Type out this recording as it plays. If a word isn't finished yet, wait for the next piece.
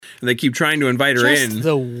and they keep trying to invite her in. Just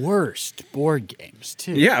the worst board games,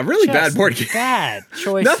 too. Yeah, really bad board games. Bad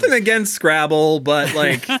choices. Nothing against Scrabble, but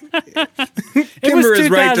like, It was Kimber is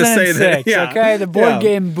right to say that. 2006, okay? The board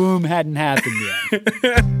game boom hadn't happened yet.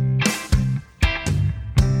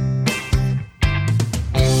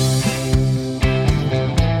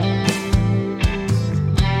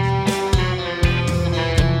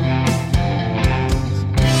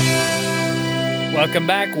 Welcome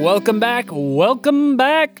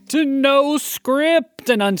back to No Script,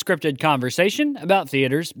 an unscripted conversation about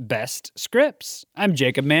theater's best scripts. I'm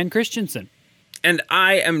Jacob Mann Christensen. And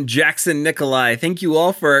I am Jackson Nikolai. Thank you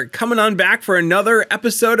all for coming on back for another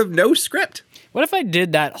episode of No Script. What if I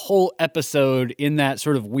did that whole episode in that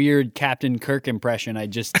sort of weird Captain Kirk impression I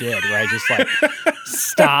just did, where I just like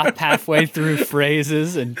stop halfway through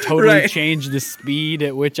phrases and totally change the speed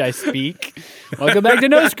at which I speak? Welcome back to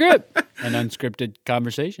No Script, an unscripted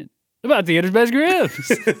conversation about theater's best scripts.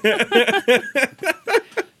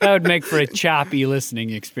 That would make for a choppy listening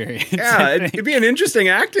experience. Yeah, it'd be an interesting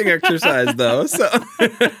acting exercise, though. So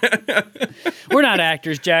we're not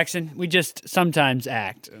actors, Jackson. We just sometimes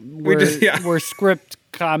act. We're script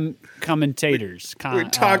commentators. We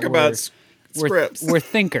talk about scripts. We're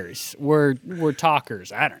thinkers. We're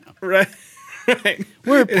talkers. I don't know. Right.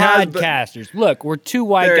 We're podcasters. Look, we're two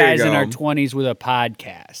white guys in our 20s with a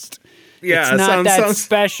podcast. Yeah, it's not that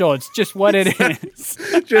special. It's just what it is.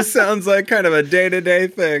 Just sounds like kind of a day-to-day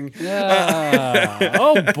thing.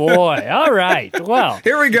 Oh, boy. All right. Well,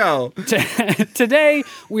 here we go. Today,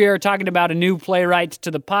 we are talking about a new playwright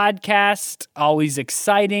to the podcast. Always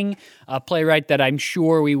exciting. A playwright that I'm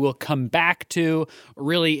sure we will come back to. A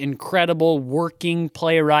really incredible working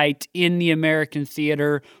playwright in the American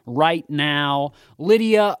theater right now.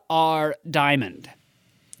 Lydia R. Diamond.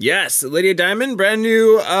 Yes, Lydia Diamond, brand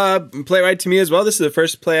new playwright to me as well. This is the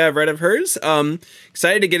first play I've read of hers.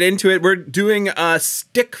 Excited to get into it. We're doing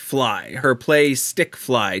Stick Fly, her play Stick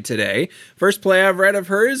Fly today. First play I've read of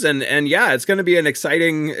hers, and yeah, it's going to be an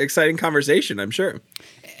exciting conversation, I'm sure.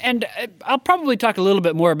 And I'll probably talk a little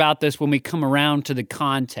bit more about this when we come around to the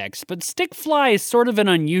context, but Stick Fly is sort of an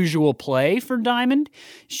unusual play for Diamond.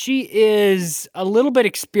 She is a little bit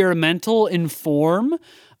experimental in form.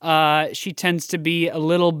 She tends to be a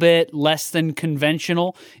little bit less than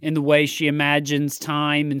conventional in the way she imagines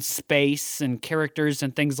time and space and characters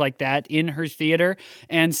and things like that in her theater.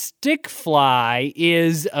 And Stick Fly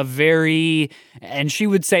is a very, and she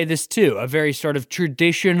would say this too, a very sort of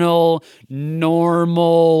traditional,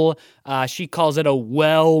 normal, she calls it a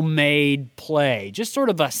well-made play. Just sort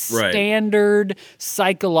of a standard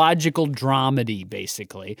psychological dramedy,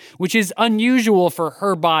 basically, which is unusual for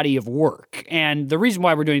her body of work. And the reason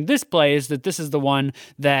why we're doing this play is that this is the one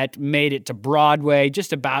that made it to Broadway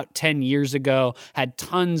just about 10 years ago, had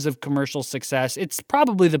tons of commercial success. It's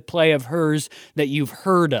probably the play of hers that you've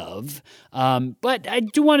heard of. But I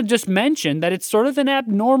do want to just mention that it's sort of an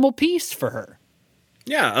abnormal piece for her.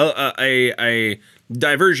 Yeah, a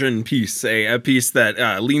diversion piece, a piece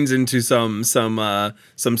that leans into some kind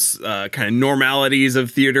of normalities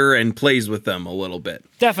of theater and plays with them a little bit.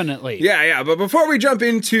 Definitely. Yeah. But before we jump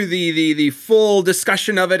into the full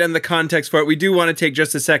discussion of it and the context for it, we do want to take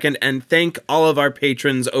just a second and thank all of our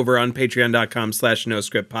patrons over on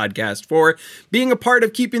patreon.com/NoScriptPodcast for being a part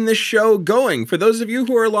of keeping this show going. For those of you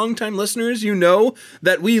who are longtime listeners, you know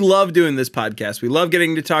that we love doing this podcast. We love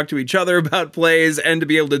getting to talk to each other about plays and to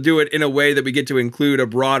be able to do it in a way that we get to include a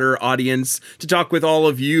broader audience, to talk with all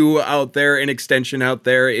of you out there, in extension out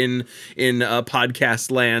there in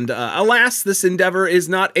podcast land. Alas, this endeavor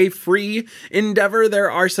is not a free endeavor.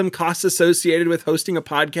 There are some costs associated with hosting a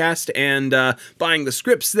podcast and buying the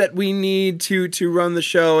scripts that we need to run the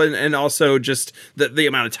show, and also just the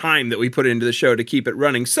amount of time that we put into the show to keep it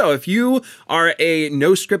running. So if you are a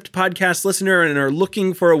No Script podcast listener and are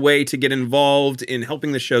looking for a way to get involved in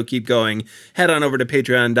helping the show keep going, head on over to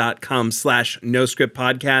patreon.com/NoScriptPodcast.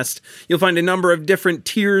 You'll find a number of different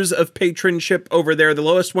tiers of patronship over there. The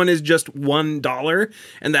lowest one is just $1,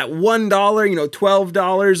 and that $1, $12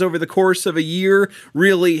 over the course of a year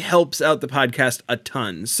really helps out the podcast a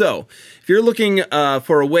ton. So if you're looking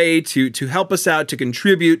for a way to help us out, to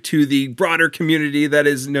contribute to the broader community that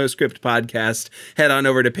is No Script Podcast, head on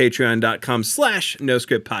over to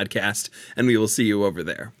patreon.com/NoScriptPodcast, and we will see you over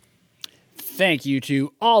there. Thank you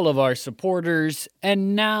to all of our supporters.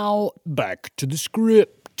 And now back to the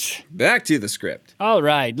script. Back to the script. All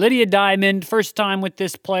right. Lydia Diamond, first time with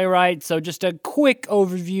this playwright, so just a quick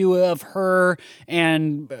overview of her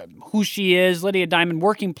and who she is. Lydia Diamond,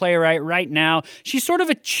 working playwright right now. She's sort of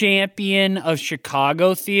a champion of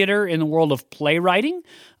Chicago theater in the world of playwriting.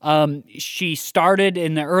 She started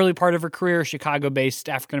in the early part of her career, a Chicago-based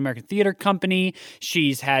African-American theater company.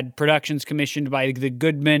 She's had productions commissioned by the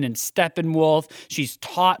Goodman and Steppenwolf. She's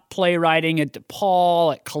taught playwriting at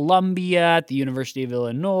DePaul, at Columbia, at the University of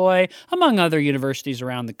Illinois, among other universities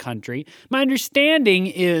around the country. My understanding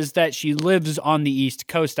is that she lives on the East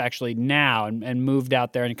Coast actually now and moved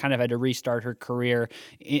out there and kind of had to restart her career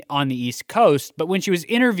on the East Coast. But when she was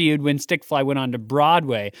interviewed when Stickfly went on to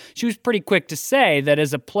Broadway, she was pretty quick to say that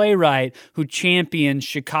as a playwright who champions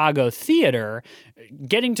Chicago theater,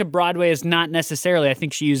 getting to Broadway is not necessarily, I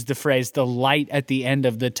think she used the phrase, the light at the end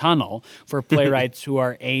of the tunnel for playwrights who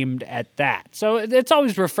are aimed at that. So it's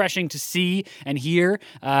always refreshing to see and hear.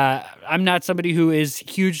 I'm not somebody who is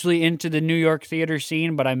hugely into the New York theater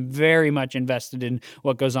scene, but I'm very much invested in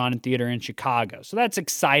what goes on in theater in Chicago. So that's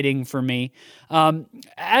exciting for me.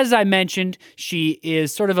 As I mentioned, she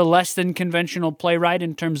is sort of a less than conventional playwright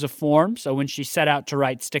in terms of form. So when she set out to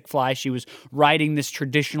write Stickfly, she was writing this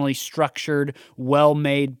traditionally structured,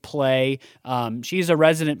 well-made play. She's a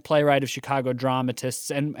resident playwright of Chicago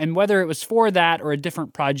Dramatists, and whether it was for that or a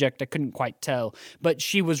different project, I couldn't quite tell. But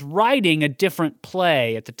she was writing a different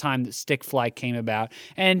play at the time that Stickfly came about,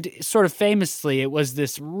 and sort of famously, it was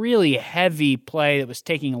this really heavy play that was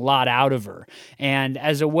taking a lot out of her. And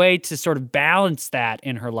as a way to sort of balance that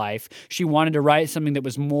in her life, she wanted to write something that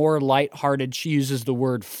was more lighthearted. She uses the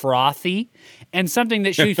word frothy, and something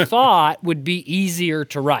that she thought would be easier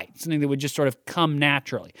to write, something that would just sort of come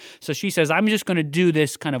naturally. So she says, I'm just going to do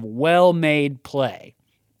this kind of well-made play.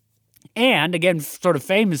 And again, sort of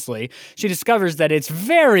famously, she discovers that it's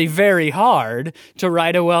very, very hard to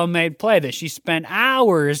write a well-made play, that she spent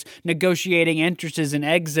hours negotiating entrances and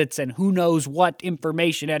exits and who knows what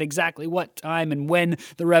information at exactly what time and when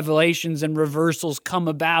the revelations and reversals come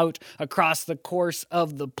about across the course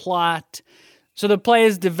of the plot. So the play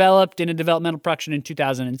is developed in a developmental production in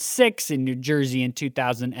 2006, in New Jersey in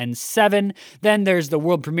 2007. Then there's the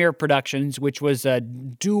world premiere productions, which was a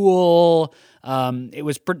dual...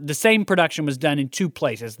 the same production was done in two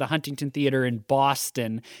places, the Huntington Theater in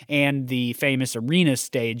Boston and the famous Arena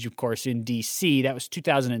Stage, of course, in D.C. That was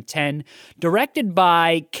 2010, directed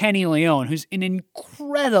by Kenny Leon, who's an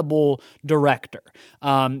incredible director.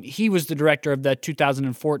 He was the director of the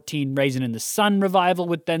 2014 Raisin in the Sun revival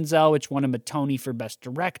with Denzel, which won him a Tony for Best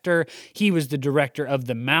Director. He was the director of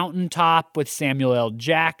The Mountaintop with Samuel L.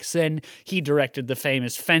 Jackson. He directed the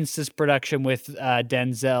famous Fences production with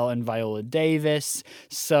Denzel and Viola Davis.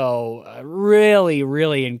 So really,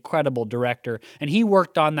 really incredible director. And he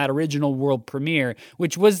worked on that original world premiere,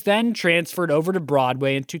 which was then transferred over to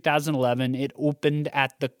Broadway in 2011. It opened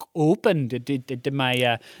at the... Did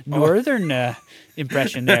my northern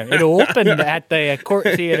impression there. It opened at the Court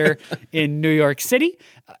Theater in New York City.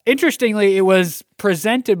 Interestingly, it was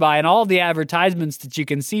presented by, and all the advertisements that you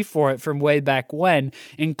can see for it from way back when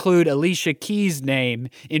include Alicia Keys' name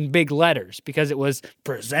in big letters because it was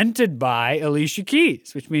presented by Alicia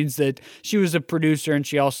Keys, which means that she was a producer and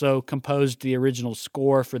she also composed the original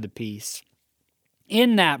score for the piece.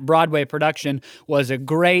 In that Broadway production was a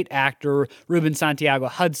great actor, Ruben Santiago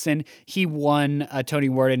Hudson. He won a Tony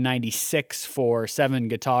Award in '96 for Seven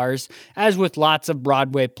Guitars. As with lots of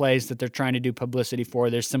Broadway plays that they're trying to do publicity for,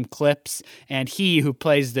 there's some clips, and he who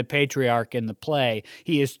plays the patriarch in the play,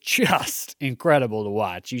 he is just incredible to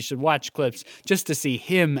watch. You should watch clips just to see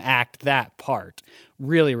him act that part.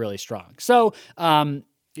 Really, really strong. So,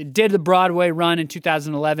 it did the Broadway run in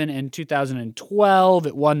 2011 and 2012.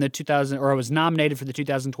 It won it was nominated for the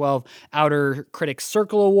 2012 Outer Critics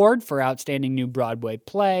Circle Award for Outstanding New Broadway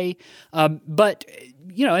Play. But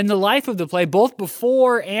in the life of the play, both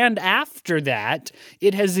before and after that,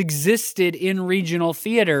 it has existed in regional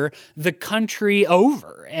theater the country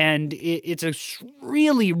over. And it's a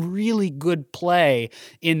really, really good play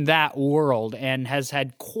in that world and has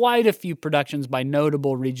had quite a few productions by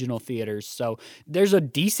notable regional theaters. So there's a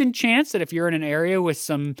decent chance that if you're in an area with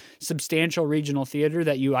some substantial regional theater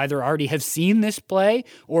that you either already have seen this play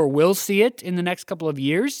or will see it in the next couple of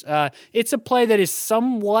years. It's a play that is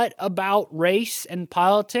somewhat about race and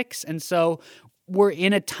politics, and so we're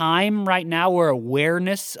in a time right now where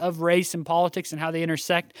awareness of race and politics and how they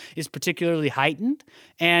intersect is particularly heightened.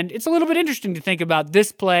 And it's a little bit interesting to think about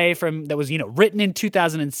this play that was written in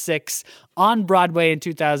 2006 on Broadway in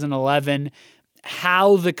 2011,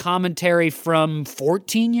 how the commentary from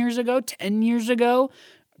 14 years ago, 10 years ago,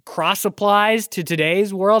 cross-applies to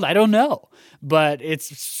today's world. I don't know, but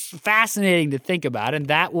it's fascinating to think about, and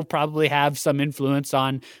that will probably have some influence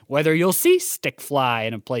on whether you'll see Stickfly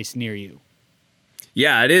in a place near you.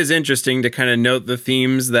 Yeah, it is interesting to kind of note the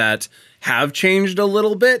themes that have changed a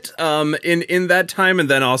little bit in that time, and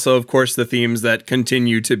then also, of course, the themes that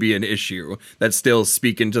continue to be an issue that still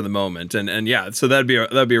speak into the moment. And yeah, so that'd be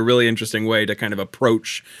a really interesting way to kind of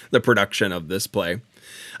approach the production of this play.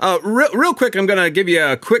 Real quick, I'm going to give you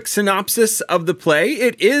a quick synopsis of the play.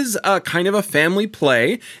 It is kind of a family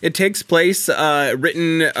play. It takes place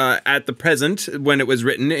written at the present when it was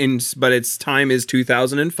written, but its time is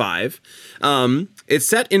 2005. It's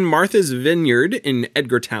set in Martha's Vineyard in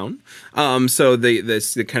Edgartown. So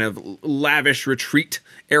the kind of lavish retreat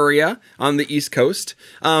area on the East Coast.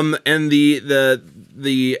 And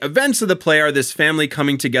the events of the play are this family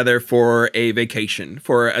coming together for a vacation,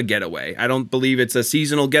 for a getaway. I don't believe it's a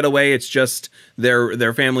seasonal getaway. It's just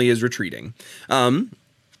their family is retreating.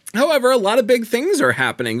 However, a lot of big things are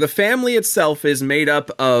happening. The family itself is made up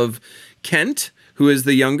of Kent, who is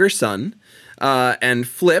the younger son, and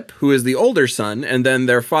Flip, who is the older son, and then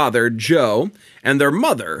their father, Joe, and their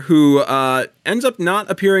mother, who ends up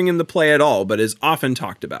not appearing in the play at all, but is often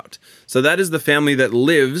talked about. So that is the family that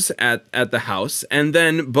lives at the house, and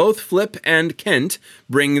then both Flip and Kent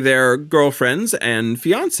bring their girlfriends and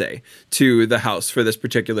fiancé to the house for this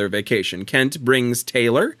particular vacation. Kent brings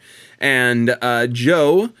Taylor, and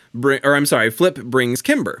Flip brings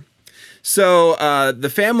Kimber. So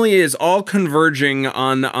the family is all converging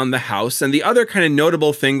on the house. And the other kind of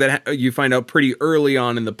notable thing that you find out pretty early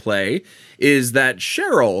on in the play is that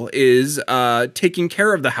Cheryl is taking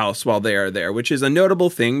care of the house while they are there, which is a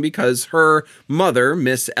notable thing because her mother,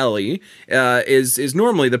 Miss Ellie, is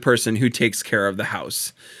normally the person who takes care of the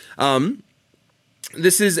house.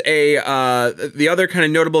 This is the other kind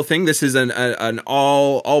of notable thing. This is an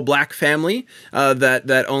all black family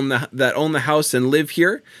that own the house and live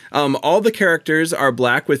here. All the characters are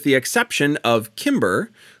black with the exception of Kimber,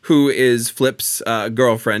 who is Flip's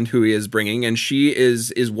girlfriend, who he is bringing, and she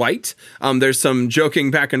is white. There's some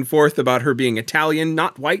joking back and forth about her being Italian,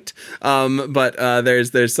 not white, but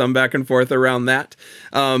there's some back and forth around that.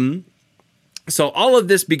 So all of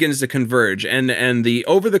this begins to converge, and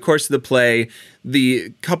over the course of the play,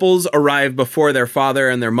 the couples arrive before their father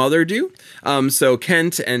and their mother do. So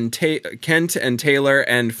Kent and Taylor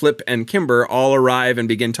and Flip and Kimber all arrive and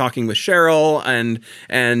begin talking with Cheryl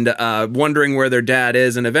and wondering where their dad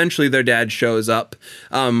is, and eventually their dad shows up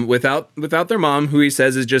without their mom, who he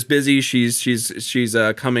says is just busy. She's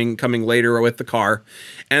coming later with the car,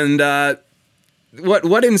 and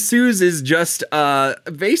what ensues is just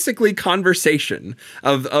basically conversation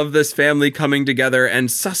of this family coming together and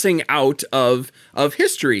sussing out of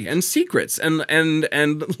history and secrets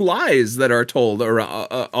and lies that are told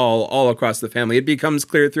all across the family. It becomes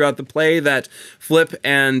clear throughout the play that Flip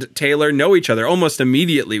and Taylor know each other. Almost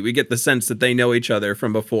immediately, we get the sense that they know each other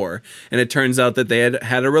from before. And it turns out that they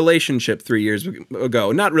had a relationship 3 years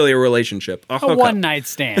ago. Not really a relationship. A one-night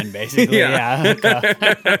stand, basically. Yeah.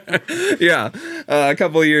 Yeah. A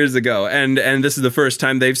couple of years ago, and this is the first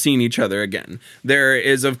time they've seen each other again. There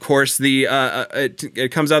is, of course,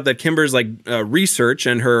 it comes out that Kimber's research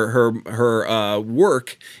and her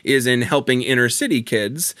work is in helping inner city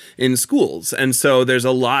kids in schools, and so there's a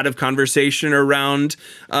lot of conversation around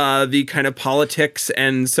the kind of politics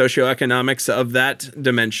and socioeconomics of that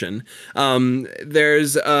dimension.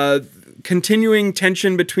 There's continuing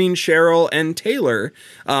tension between Cheryl and Taylor,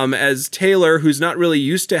 as Taylor, who's not really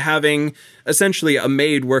used to having essentially a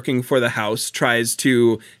maid working for the house, tries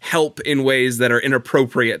to help in ways that are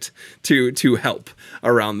inappropriate to help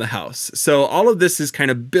around the house. So all of this is kind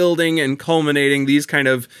of building and culminating these kind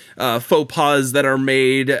of faux pas that are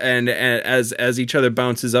made, and as each other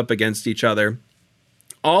bounces up against each other.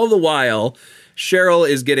 All the while, Cheryl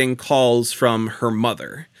is getting calls from her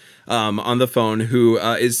mother on the phone, who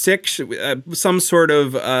is sick, some sort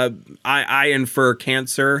of, I infer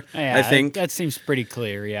cancer, yeah, I think. That seems pretty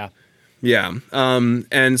clear, yeah. Yeah.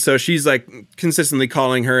 And so she's consistently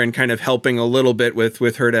calling her and kind of helping a little bit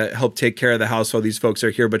with her to help take care of the house while these folks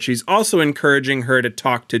are here. But she's also encouraging her to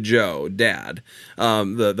talk to Joe, Dad,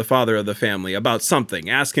 the father of the family, about something.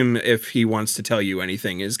 Ask him if he wants to tell you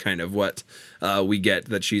anything is kind of what we get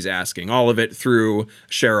that she's asking. All of it through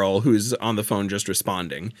Cheryl, who's on the phone just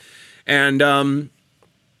responding. And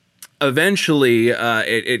eventually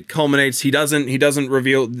it culminates. Joe doesn't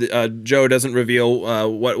reveal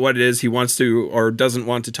what it is he wants to or doesn't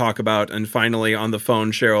want to talk about, and finally on the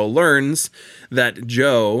phone Cheryl learns that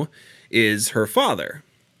Joe is her father,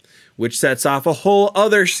 which sets off a whole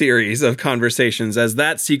other series of conversations as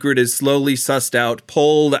that secret is slowly sussed out,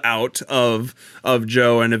 pulled out of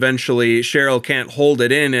Joe, and eventually Cheryl can't hold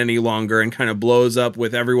it in any longer and kind of blows up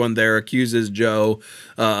with everyone there, accuses Joe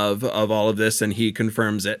of all of this, and he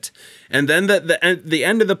confirms it. And then the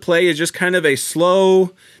end of the play is just kind of a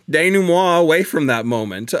slow denouement away from that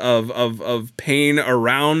moment of pain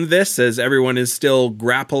around this, as everyone is still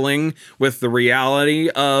grappling with the reality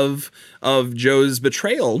of Joe's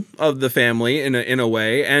betrayal of the family in a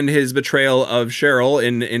way, and his betrayal of Cheryl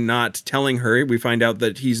in not telling her. We find out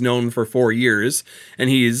that he's known for 4 years, and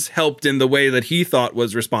he's helped in the way that he thought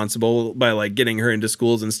was responsible by like getting her into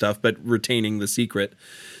schools and stuff, but retaining the secret.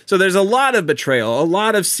 So there's a lot of betrayal, a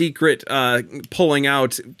lot of secret pulling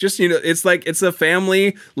out. Just, it's like it's a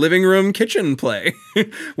family living room kitchen play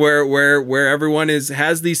where everyone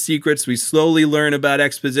has these secrets. We slowly learn about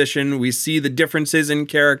exposition. We see the differences in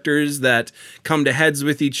characters that come to heads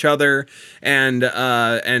with each other, and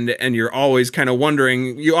you're always kind of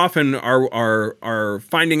wondering. You often are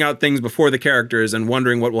finding out things before the characters and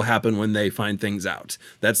wondering what will happen when they find things out.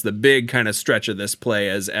 That's the big kind of stretch of this play,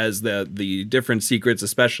 as the different secrets,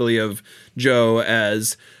 especially of Joe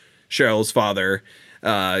as Cheryl's father,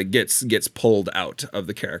 gets pulled out of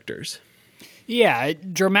the characters. Yeah,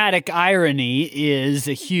 dramatic irony is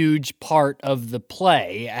a huge part of the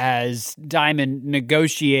play as Diamond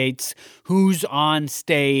negotiates who's on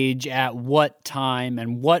stage at what time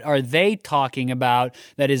and what are they talking about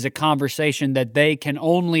that is a conversation that they can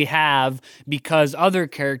only have because other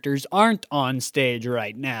characters aren't on stage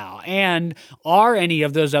right now. And are any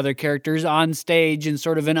of those other characters on stage in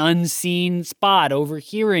sort of an unseen spot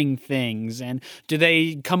overhearing things? And do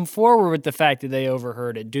they come forward with the fact that they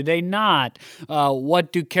overheard it? Do they not?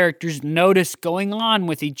 What do characters notice going on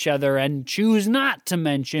with each other and choose not to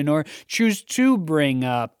mention or choose to bring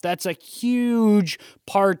up? That's a huge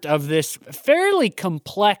part of this fairly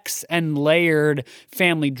complex and layered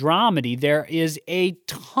family dramedy. There is a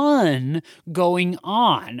ton going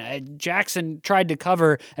on. Jackson tried to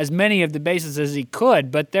cover as many of the bases as he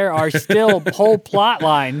could, but there are still whole plot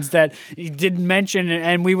lines that he didn't mention,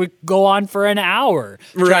 and we would go on for an hour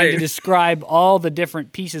trying to describe all the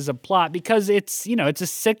different pieces of plot, because it's a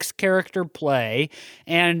 6-character play,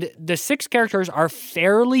 and the 6 characters are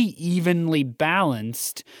fairly evenly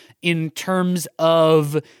balanced in terms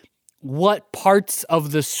of what parts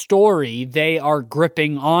of the story they are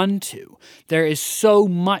gripping onto. There is so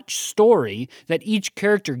much story that each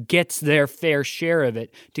character gets their fair share of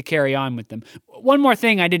it to carry on with them. One more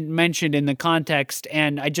thing I didn't mention in the context,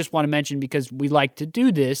 and I just want to mention because we like to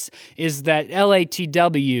do this, is that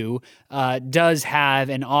LATW does have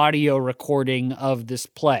an audio recording of this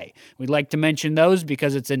play. We'd like to mention those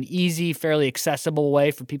because it's an easy, fairly accessible way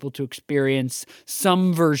for people to experience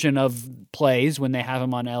some version of plays when they have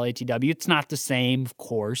them on LATW. It's not the same, of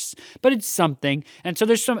course, but it's something. And so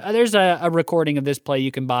there's a recording of this play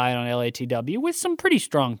you can buy on LATW with some pretty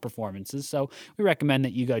strong performances. So we recommend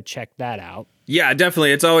that you go check that out. Yeah,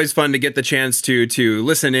 definitely. It's always fun to get the chance to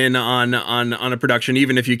listen in on a production,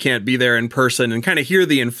 even if you can't be there in person, and kind of hear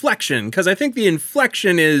the inflection, because I think the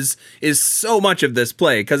inflection is so much of this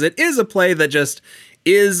play, because it is a play that just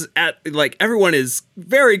is everyone is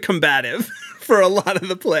very combative for a lot of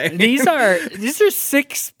the play. These are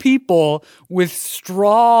 6 people with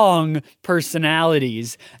strong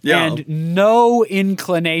personalities and no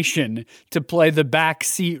inclination to play the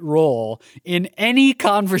backseat role in any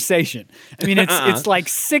conversation. I mean, it's like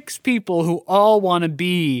 6 people who all want to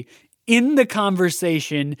be in the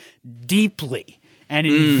conversation deeply and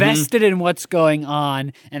invested in what's going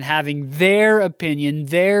on and having their opinion,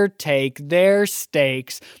 their take, their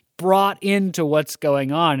stakes brought into what's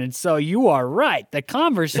going on. And so you are right. The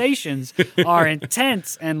conversations are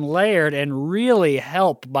intense and layered and really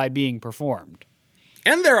help by being performed.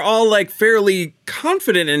 And they're all like fairly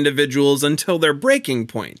confident individuals until their breaking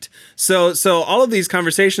point. So all of these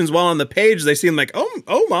conversations, while on the page, they seem like,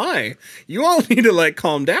 oh my, you all need to like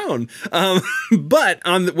calm down. But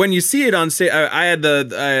when you see it on stage,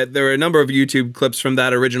 there were a number of YouTube clips from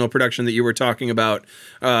that original production that you were talking about,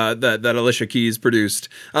 that Alicia Keys produced,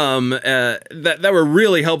 that were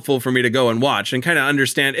really helpful for me to go and watch and kind of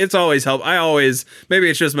understand. It's always maybe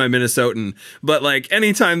it's just my Minnesotan, but like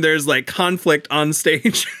anytime there's like conflict on stage,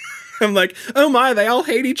 I'm like, oh my, they all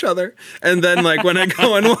hate each other. And then like when I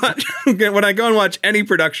go and watch any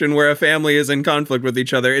production where a family is in conflict with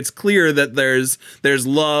each other, it's clear that there's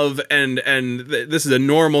love and this is a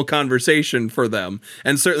normal conversation for them.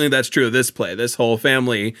 And certainly that's true of this play. This whole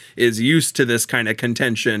family is used to this kind of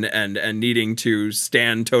contention and needing to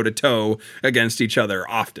stand toe to toe against each other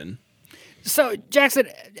often. So Jackson,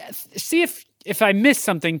 see if if I missed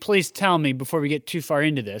something, please tell me before we get too far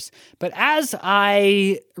into this. But as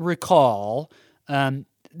I recall,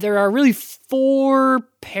 there are really 4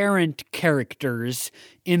 parent characters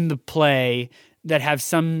in the play that have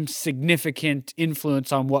some significant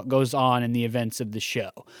influence on what goes on in the events of the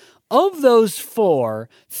show. Of those 4,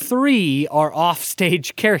 3 are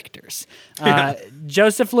offstage characters.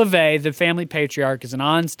 Joseph LeVay, the family patriarch, is an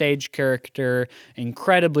onstage character,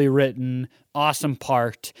 incredibly written, awesome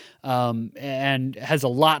part, and has a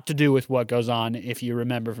lot to do with what goes on, if you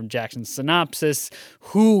remember from Jackson's synopsis.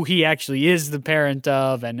 Who he actually is the parent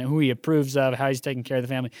of and who he approves of, how he's taking care of the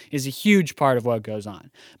family, is a huge part of what goes on.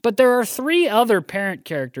 But there are 3 other parent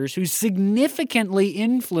characters who significantly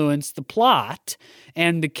influence the plot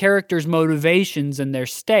and the characters' motivations and their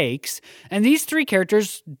stakes, and these 3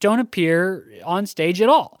 characters don't appear on stage at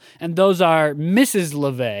all. And those are Mrs.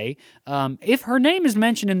 LeVay. If her name is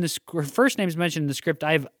mentioned in her first name is mentioned in the script,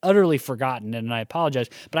 I've utterly forgotten it, and I apologize,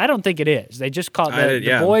 but I don't think it is. They just call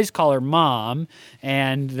the boys call her Mom,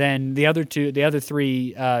 and then the other 3,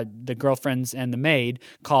 the girlfriends and the maid,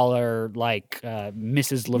 call her like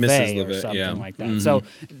Mrs. LeVay or something like that. Mm-hmm. So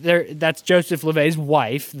that's Joseph LeVay's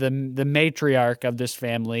wife, the matriarch of this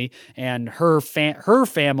family, and her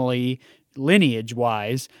family,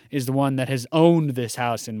 lineage-wise, is the one that has owned this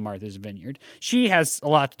house in Martha's Vineyard. She has a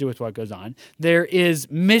lot to do with what goes on. There is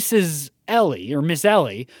Mrs. Ellie, or Miss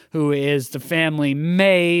Ellie, who is the family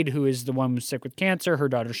maid, who is the one who's sick with cancer. Her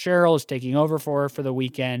daughter Cheryl is taking over for her for the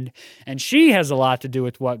weekend, and she has a lot to do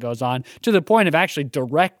with what goes on, to the point of actually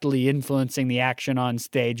directly influencing the action on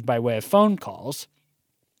stage by way of phone calls.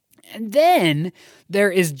 And then there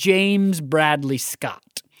is James Bradley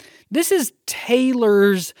Scott. This is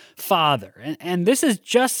Taylor's father, and this is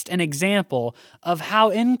just an example of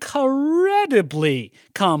how incredibly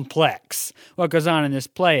complex what goes on in this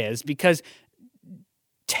play is, because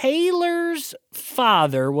Taylor's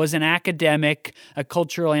father was an academic, a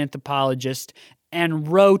cultural anthropologist, and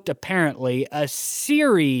wrote, apparently, a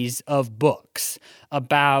series of books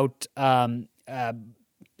about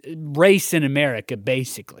race in America,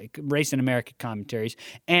 basically, race in America commentaries.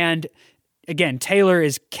 And again, Taylor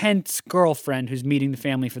is Kent's girlfriend who's meeting the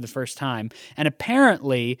family for the first time. And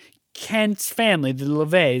apparently, Kent's family, the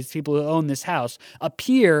LeVays, people who own this house,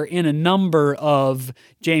 appear in a number of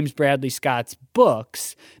James Bradley Scott's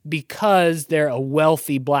books because they're a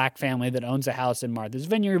wealthy black family that owns a house in Martha's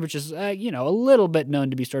Vineyard, which is, a little bit known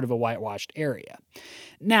to be sort of a whitewashed area.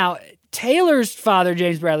 Now, Taylor's father,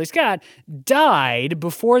 James Bradley Scott, died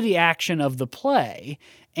before the action of the play,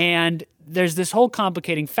 and there's this whole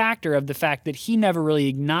complicating factor of the fact that he never really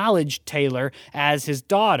acknowledged Taylor as his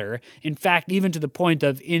daughter. In fact, even to the point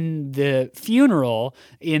of in the funeral,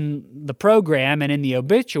 in the program and in the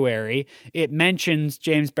obituary, it mentions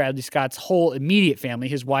James Bradley Scott's whole immediate family,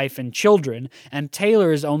 his wife and children, and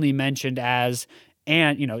Taylor is only mentioned as,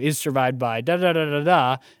 and, is survived by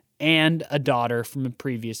da-da-da-da-da, and a daughter from a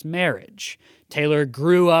previous marriage. Taylor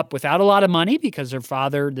grew up without a lot of money because her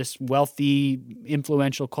father, this wealthy,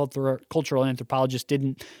 influential cultural anthropologist,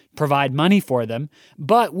 didn't provide money for them,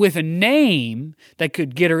 but with a name that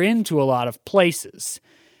could get her into a lot of places.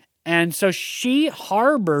 And so she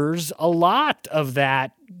harbors a lot of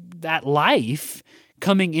that life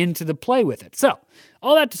coming into the play with it. So,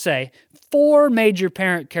 all that to say, 4 major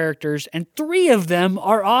parent characters, and 3 of them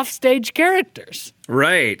are offstage characters.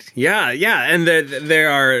 Right. Yeah. And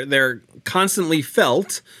they're constantly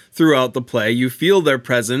felt throughout the play. You feel their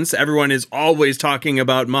presence. Everyone is always talking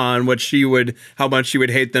about Ma and how much she would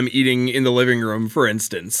hate them eating in the living room, for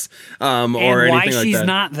instance, or anything like that. And why she's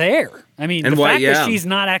not there. I mean, the fact that she's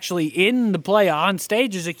not actually in the play on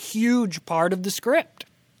stage is a huge part of the script.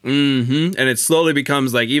 Mm-hmm. And it slowly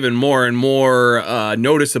becomes like even more and more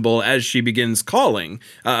noticeable as she begins calling.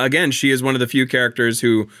 Again, she is one of the few characters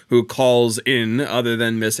who calls in, other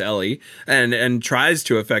than Miss Ellie, and tries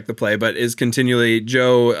to affect the play, but is continually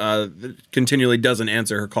doesn't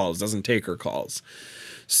answer her calls, doesn't take her calls.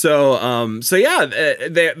 So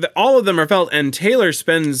all of them are felt, and Taylor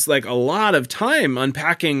spends like a lot of time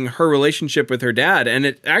unpacking her relationship with her dad, and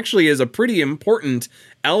it actually is a pretty important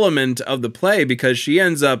element of the play because she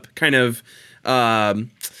ends up kind of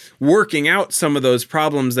working out some of those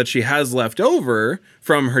problems that she has left over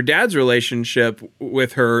from her dad's relationship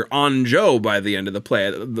with her on Joe by the end of the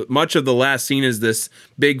play. Much of the last scene is this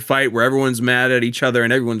big fight where everyone's mad at each other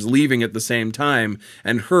and everyone's leaving at the same time.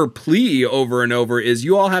 And her plea over and over is,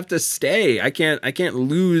 you all have to stay. I can't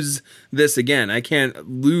lose this again. I can't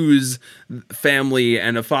lose family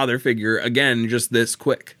and a father figure again just this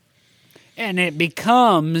quick. And it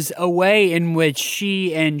becomes a way in which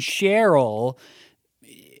she and Cheryl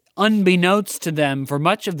unbeknownst to them for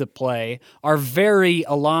much of the play, are very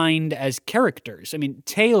aligned as characters. I mean,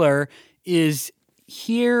 Taylor is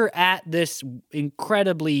here at this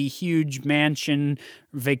incredibly huge mansion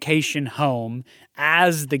vacation home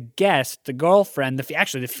as the guest, the girlfriend,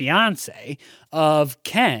 actually the fiance of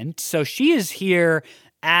Kent. So she is here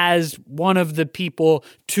as one of the people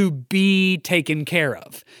to be taken care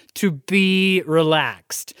of, to be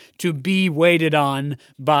relaxed, to be waited on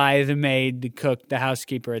by the maid, the cook, the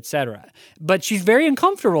housekeeper, etc. But she's very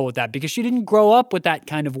uncomfortable with that because she didn't grow up with that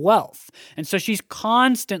kind of wealth. And so she's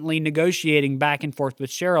constantly negotiating back and forth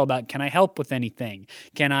with Cheryl about, can I help with anything?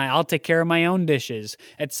 I'll take care of my own dishes,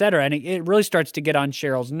 etc. And it really starts to get on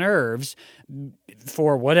Cheryl's nerves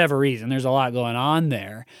for whatever reason. There's a lot going on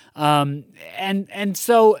there. And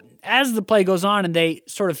so as the play goes on and they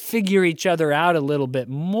sort of figure each other out a little bit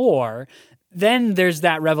more, then there's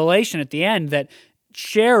that revelation at the end that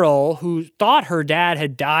Cheryl, who thought her dad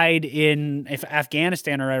had died in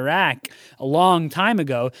Afghanistan or Iraq a long time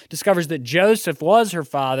ago, discovers that Joseph was her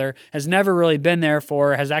father, has never really been there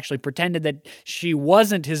for her, has actually pretended that she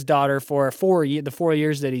wasn't his daughter for the 4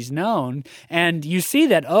 years that he's known. And you see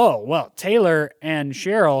that, Taylor and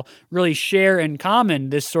Cheryl really share in common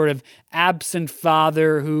this sort of absent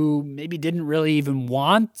father who maybe didn't really even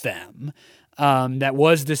want them. That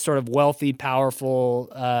was this sort of wealthy,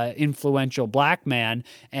 powerful, influential black man,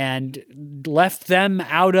 and left them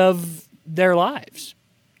out of their lives.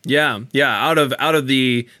 Yeah, out of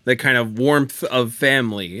the kind of warmth of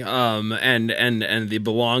family, and the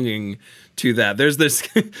belonging to that. There's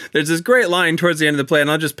this great line towards the end of the play,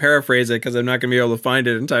 and I'll just paraphrase it because I'm not going to be able to find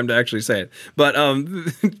it in time to actually say it. But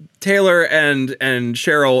Taylor and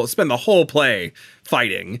Cheryl spend the whole play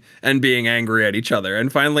fighting and being angry at each other.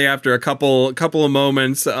 And finally, after a couple of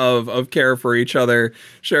moments of care for each other,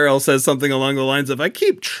 Cheryl says something along the lines of, "I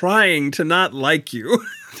keep trying to not like you."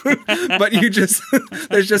 But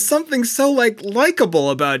there's just something so likable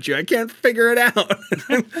about you. I can't figure it out.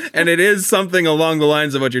 And it is something along the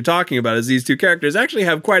lines of what you're talking about, is these two characters actually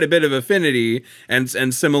have quite a bit of affinity and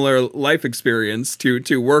similar life experience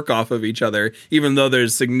to work off of each other, even though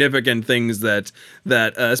there's significant things that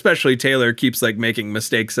especially Taylor keeps making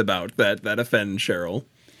mistakes about that offend Cheryl.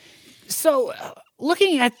 So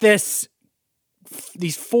looking at these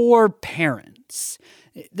four parents,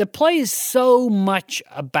 the play is so much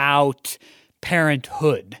about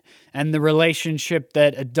parenthood and the relationship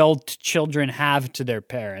that adult children have to their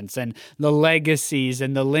parents and the legacies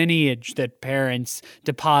and the lineage that parents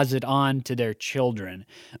deposit onto their children.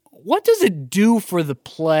 What does it do for the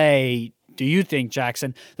play, do you think,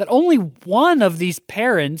 Jackson, that only one of these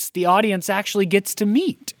parents the audience actually gets to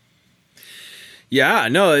meet? Yeah,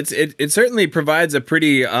 no, it certainly provides a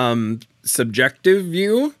pretty subjective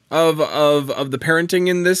view of the parenting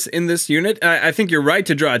in this unit. I think you're right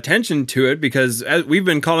to draw attention to it because we've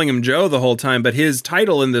been calling him Joe the whole time, but his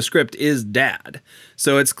title in the script is Dad.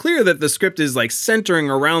 So it's clear that the script is centering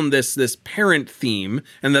around this parent theme,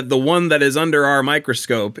 and that the one that is under our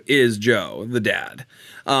microscope is Joe, the dad.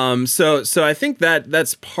 So I think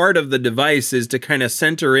that's part of the device, is to kind of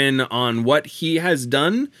center in on what he has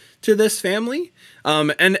done to this family.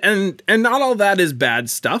 And not all that is bad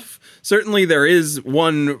stuff. Certainly there is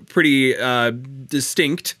one pretty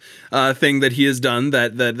distinct thing that he has done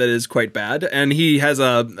that is quite bad, and he has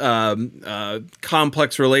a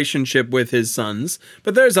complex relationship with his sons.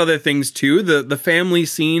 But there's other things too. The family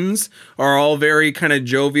scenes are all very kind of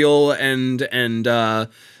jovial, and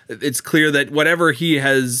it's clear that whatever he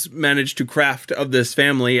has managed to craft of this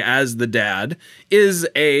family as the dad is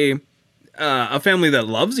a family that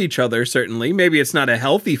loves each other, certainly. Maybe it's not a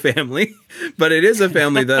healthy family, but it is a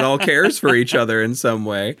family that all cares for each other in some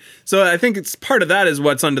way. So I think it's part of that is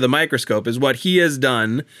what's under the microscope, is what he has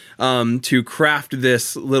done to craft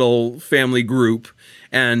this little family group,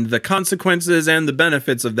 and the consequences and the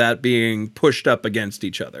benefits of that being pushed up against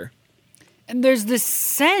each other. And there's this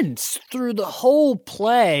sense through the whole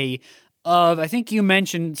play of, I think you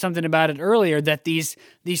mentioned something about it earlier, that these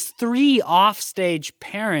three offstage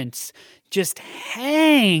parents just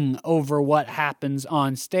hang over what happens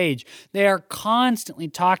on stage. They are constantly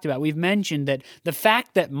talked about. We've mentioned that the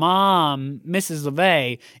fact that mom, Mrs.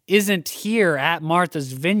 LeVay, isn't here at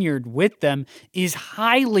Martha's Vineyard with them is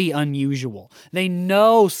highly unusual. They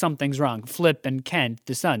know something's wrong. Flip and Kent,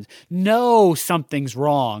 the sons, know something's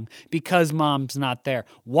wrong because mom's not there.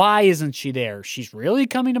 Why isn't she there? She's really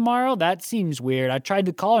coming tomorrow? That seems weird. I tried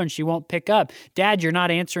to call her and she won't pick up. Dad, you're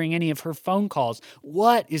not answering any of her phone calls.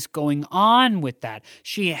 What is going on? on with that.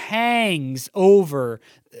 She hangs over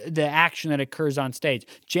the action that occurs on stage.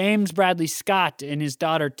 James Bradley Scott and his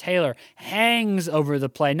daughter Taylor hangs over the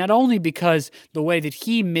play, not only because the way that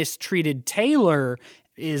he mistreated Taylor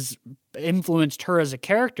is influenced her as a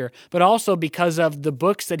character, but also because of the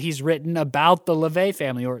books that he's written about the LeVay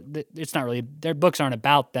family, or it's not really, their books aren't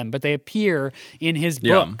about them, but they appear in his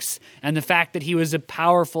books. And the fact that he was a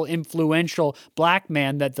powerful, influential black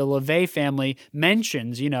man that the LeVay family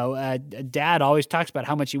mentions, Dad always talks about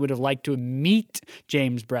how much he would have liked to meet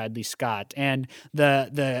James Bradley Scott. And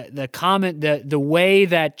the comment, the way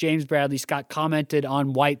that James Bradley Scott commented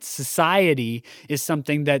on white society is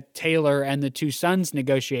something that Taylor and the two sons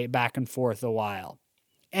negotiate back and forth a while.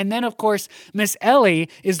 And then, of course, Miss Ellie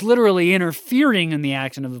is literally interfering in the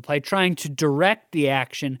action of the play, trying to direct the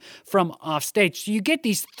action from off stage. So you get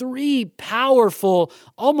these three powerful,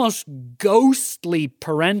 almost ghostly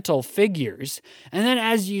parental figures. And then,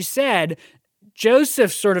 as you said,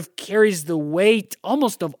 Joseph sort of carries the weight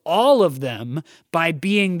almost of all of them by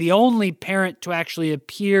being the only parent to actually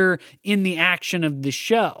appear in the action of the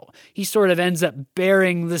show. He sort of ends up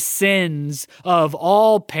bearing the sins of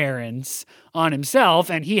all parents on himself,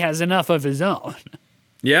 and he has enough of his own.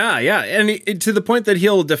 Yeah. And to the point that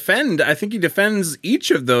he'll defend, I think he defends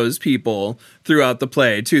each of those people throughout the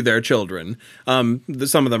play to their children. Some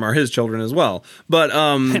of them are his children as well. But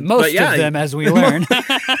most of them, as we learn.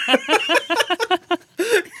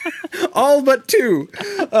 All but two.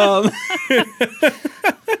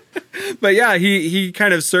 But yeah, he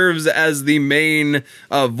kind of serves as the main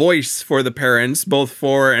voice for the parents, both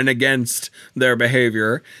for and against their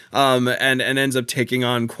behavior, and ends up taking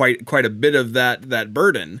on quite a bit of that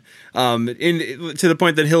burden, to the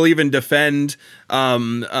point that he'll even defend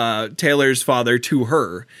Taylor's father to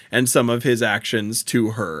her and some of his actions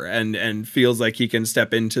to her, and feels like he can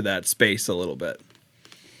step into that space a little bit.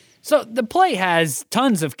 So the play has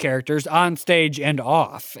tons of characters on stage and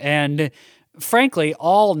off, and frankly,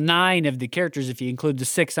 all 9 of the characters, if you include the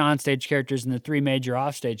 6 onstage characters and the 3 major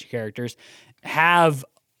offstage characters, have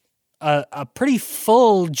a pretty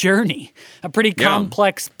full journey, a pretty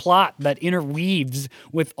complex plot that interweaves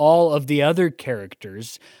with all of the other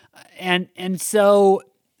characters. And so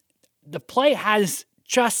the play has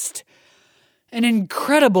just an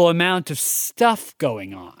incredible amount of stuff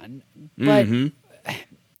going on. But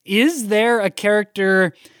is there a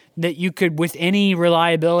character that you could, with any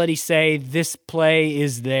reliability, say this play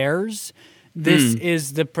is theirs? This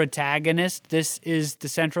is the protagonist. This is the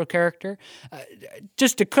central character.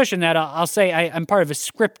 Just to cushion that, I'll say I'm part of a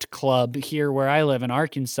script club here where I live in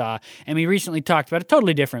Arkansas, and we recently talked about a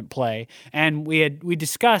totally different play. And we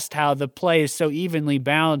discussed how the play is so evenly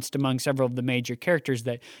balanced among several of the major characters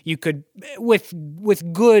that you could, with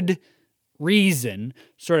good reason,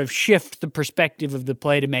 sort of shift the perspective of the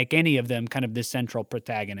play to make any of them kind of the central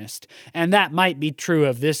protagonist. And that might be true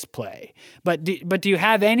of this play. But do you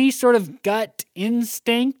have any sort of gut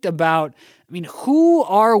instinct about, who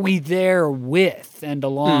are we there with and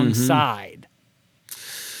alongside?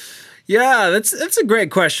 Yeah, that's a great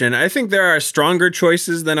question. I think there are stronger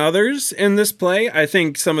choices than others in this play. I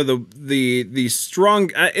think some of the strong,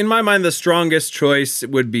 in my mind, the strongest choice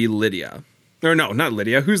would be Lydia. Or no, not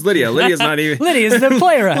Lydia. Who's Lydia? Lydia's not even... Lydia's the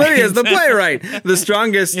playwright. Lydia's the playwright. The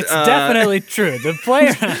strongest... It's definitely true. The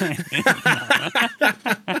playwright.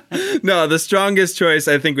 No, the strongest choice,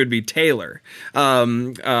 I think, would be Taylor.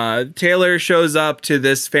 Taylor shows up to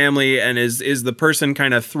this family and is the person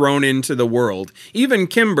kind of thrown into the world. Even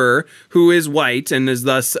Kimber, who is white and is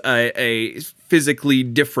thus a physically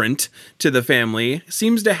different to the family,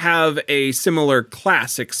 seems to have a similar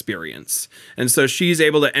class experience. And so she's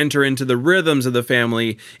able to enter into the rhythms of the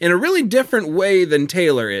family in a really different way than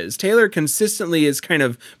Taylor is. Taylor consistently is kind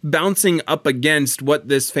of bouncing up against what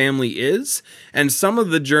this family is. And some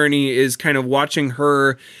of the journey is kind of watching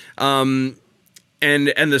her and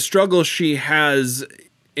the struggle she has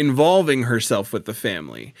involving herself with the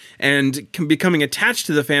family and becoming attached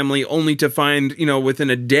to the family, only to find, within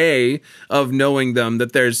a day of knowing them,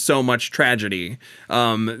 that there's so much tragedy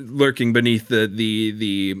lurking beneath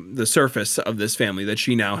the surface of this family that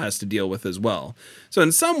she now has to deal with as well. So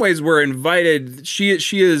in some ways, we're invited. She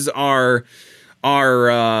is our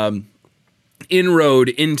inroad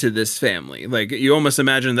into this family. Like, you almost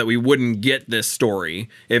imagine that we wouldn't get this story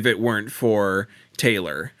if it weren't for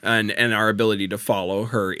Taylor and our ability to follow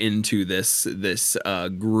her into this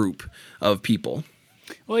group of people.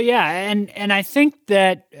 Well, yeah, and I think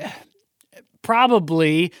that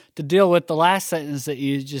probably, to deal with the last sentence that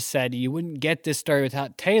you just said, you wouldn't get this story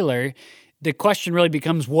without Taylor. The question really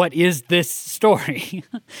becomes, what is this story?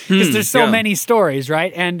 Because there's so many stories,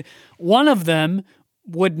 right? And one of them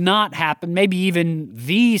would not happen. Maybe even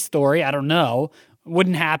the story, I don't know,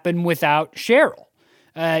 wouldn't happen without Cheryl.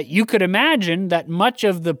 You could imagine that much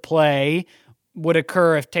of the play would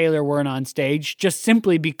occur if Taylor weren't on stage, just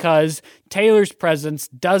simply because Taylor's presence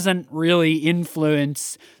doesn't really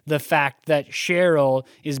influence the fact that Cheryl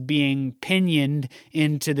is being pinioned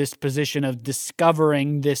into this position of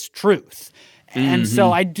discovering this truth. And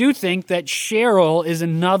so I do think that Cheryl is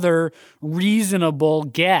another reasonable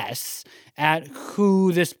guess at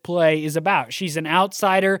who this play is about. She's an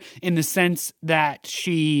outsider in the sense that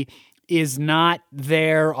she is not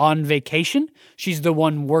there on vacation. She's the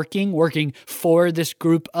one working for this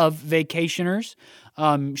group of vacationers.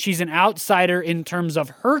 She's an outsider in terms of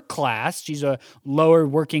her class. She's a lower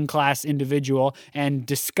working class individual and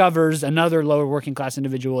discovers another lower working class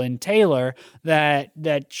individual in Taylor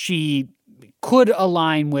that she could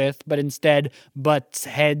align with, but instead butts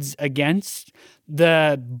heads against.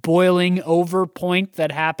 The boiling over point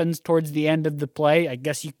that happens towards the end of the play, I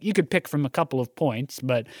guess you could pick from a couple of points,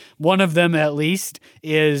 but one of them at least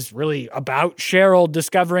is really about Cheryl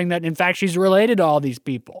discovering that, in fact, she's related to all these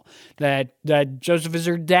people, that Joseph is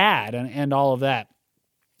her dad and all of that.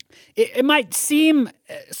 It might seem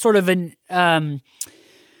sort of an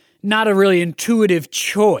not a really intuitive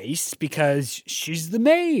choice because she's the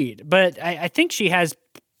maid, but I think she has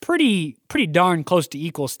pretty darn close to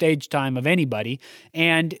equal stage time of anybody,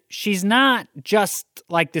 and she's not just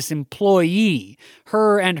like this employee.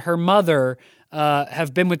 Her and her mother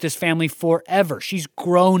have been with this family forever. She's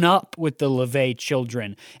grown up with the LeVay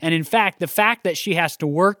children. And in fact, the fact that she has to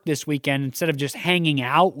work this weekend instead of just hanging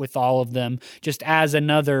out with all of them, just as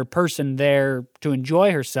another person there to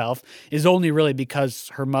enjoy herself, is only really because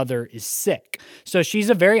her mother is sick. So she's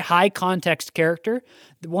a very high context character.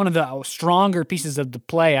 One of the stronger pieces of the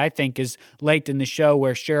play, I think, is late in the show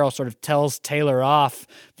where Cheryl sort of tells Taylor off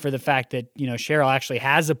for the fact that, Cheryl actually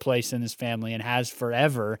has a place in this family and has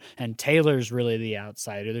forever, and Taylor's really the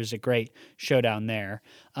outsider. There's a great showdown there.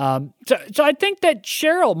 So I think that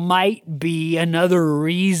Cheryl might be another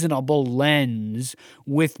reasonable lens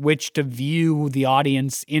with which to view the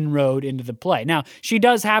audience inroad into the play. Now, she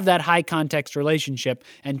does have that high context relationship,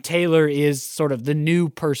 and Taylor is sort of the new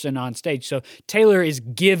person on stage. So Taylor is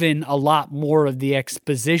given a lot more of the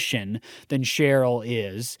exposition than Cheryl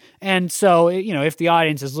is. And so, if the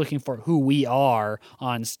audience is looking for who we are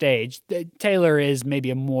on stage, Taylor is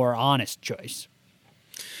maybe a more honest choice.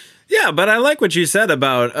 Yeah, but I like what you said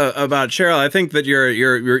about Cheryl. I think that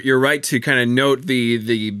you're right to kind of note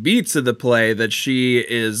the beats of the play that she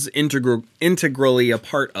is integrally a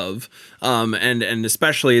part of, and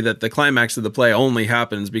especially that the climax of the play only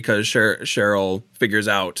happens because Cheryl figures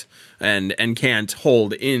out and can't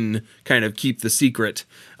hold in, kind of keep the secret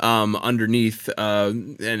underneath,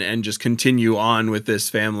 and just continue on with this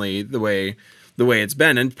family the way it's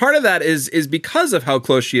been. And part of that is because of how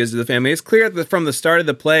close she is to the family. It's clear from the start of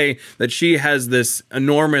the play that she has this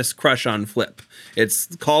enormous crush on Flip. It's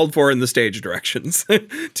called for in the stage directions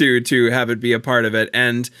to have it be a part of it.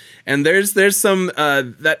 And there's some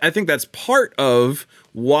that I think that's part of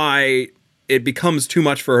why it becomes too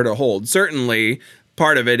much for her to hold. Certainly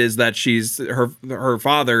part of it is that her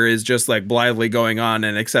father is just like blithely going on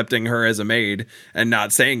and accepting her as a maid and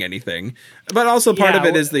not saying anything. But also part of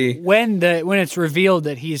it is when it's revealed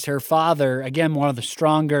that he's her father. Again, one of the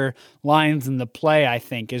stronger lines in the play, I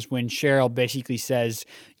think, is when Cheryl basically says,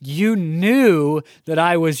 "You knew that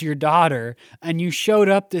I was your daughter, and you showed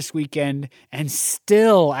up this weekend and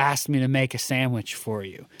still asked me to make a sandwich for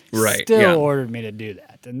you. Right? Still ordered me to do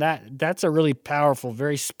that." And that's a really powerful,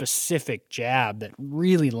 very specific jab that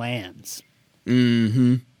really lands.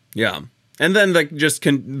 Mm-hmm. Yeah. And then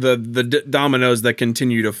the dominoes that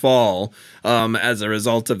continue to fall as a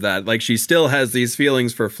result of that. Like, she still has these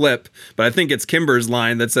feelings for Flip, but I think it's Kimber's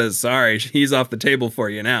line that says, "Sorry, he's off the table for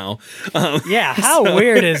you now." Yeah, how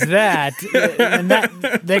weird is that? And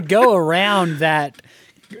that they go around that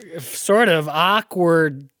sort of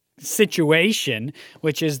awkward situation,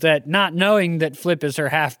 which is that not knowing that Flip is her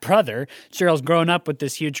half-brother, Cheryl's grown up with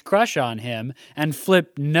this huge crush on him, and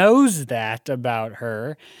Flip knows that about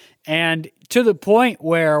her. And to the point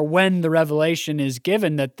where when the revelation is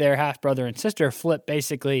given that they're half-brother and sister, Flip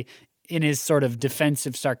basically, in his sort of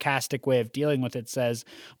defensive, sarcastic way of dealing with it, says,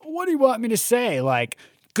 "What do you want me to say? Like,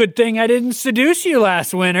 good thing I didn't seduce you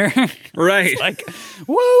last winter." Right. It's like,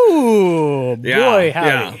 whoa, boy,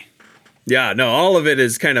 howdy. Yeah. Yeah, no, all of it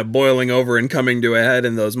is kind of boiling over and coming to a head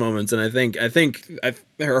in those moments, and I think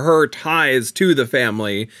her ties to the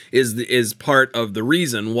family is part of the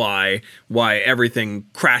reason why everything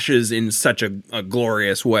crashes in such a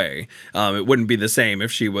glorious way. It wouldn't be the same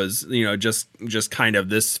if she was, just kind of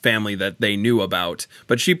this family that they knew about,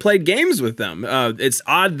 but she played games with them. It's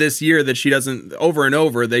odd this year that she doesn't, over and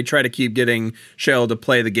over, they try to keep getting Cheryl to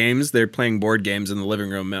play the games. They're playing board games in the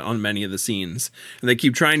living room on many of the scenes, and they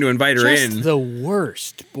keep trying to invite her in. The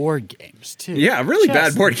worst board games too. Yeah, really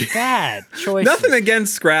bad board games. Bad choices. Nothing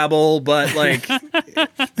against Scrabble, but like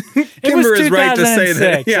Kimber is right to say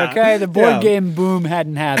that. Yeah, okay, the board game boom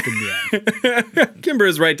hadn't happened yet. Kimber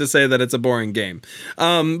is right to say that it's a boring game,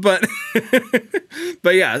 but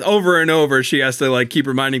but yeah, over and over she has to like keep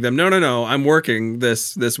reminding them, no, I'm working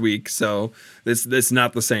this week, so this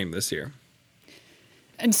not the same this year.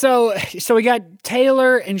 And so we got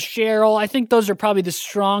Taylor and Cheryl. I think those are probably the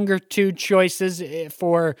stronger two choices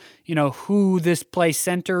for, who this play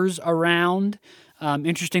centers around.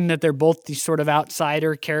 Interesting that they're both these sort of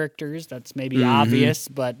outsider characters. That's maybe obvious,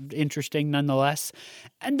 but interesting nonetheless.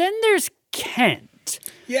 And then there's Kent.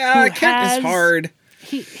 Yeah, Kent is hard.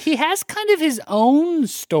 He has kind of his own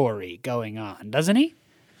story going on, doesn't he?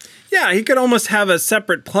 Yeah, he could almost have a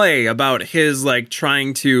separate play about his like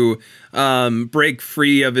trying to break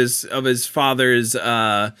free of his father's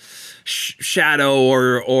shadow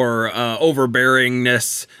or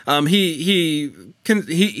overbearingness.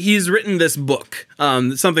 He's written this book,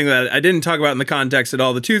 something that I didn't talk about in the context at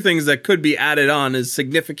all. The two things that could be added on as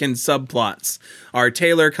significant subplots are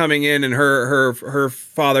Taylor coming in and her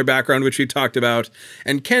father background, which we talked about,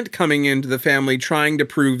 and Kent coming into the family trying to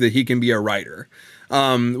prove that he can be a writer.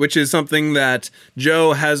 Which is something that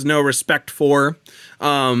Joe has no respect for.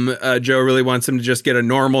 Joe really wants him to just get a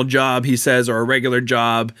normal job, he says, or a regular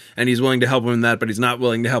job, and he's willing to help him in that, but he's not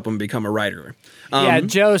willing to help him become a writer.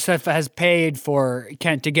 Joseph has paid for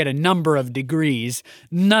Kent to get a number of degrees,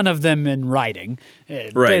 none of them in writing.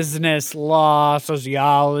 Business, law,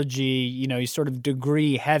 sociology, he's sort of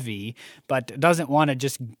degree heavy, but doesn't want to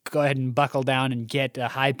just go ahead and buckle down and get a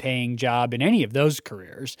high-paying job in any of those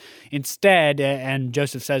careers. Instead, and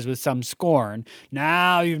Joseph says with some scorn,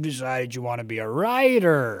 now you've decided you want to be a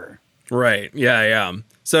writer. Right. Yeah.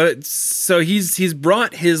 So he's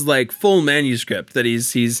brought his like full manuscript that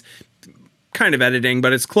he's kind of editing,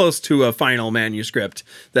 but it's close to a final manuscript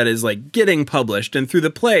that is like getting published. And through the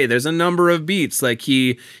play, there's a number of beats. Like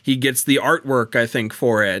he gets the artwork, I think,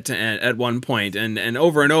 for it at one point, and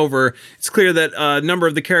over, it's clear that a number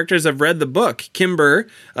of the characters have read the book. Kimber,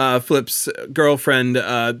 Flip's girlfriend,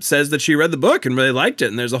 says that she read the book and really liked it.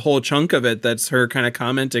 And there's a whole chunk of it that's her kind of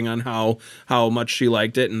commenting on how much she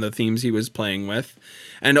liked it and the themes he was playing with.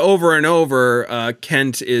 And over,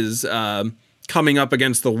 Kent is coming up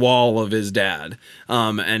against the wall of his dad,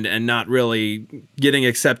 and not really getting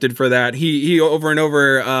accepted for that. He over and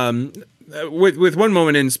over, with one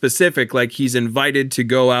moment in specific, like he's invited to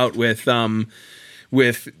go out with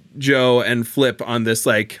Joe and Flip on this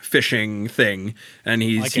like fishing thing, and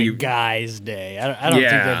he's like a guy's day. I don't think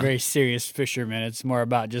they're very serious fishermen. It's more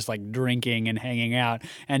about just like drinking and hanging out,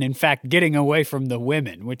 and in fact getting away from the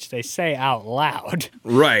women, which they say out loud,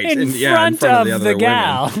 right in front of the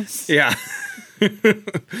gals. Yeah.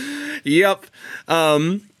 Yep.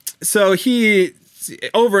 So he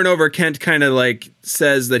over and over, Kent kind of like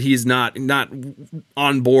says that he's not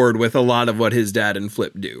on board with a lot of what his dad and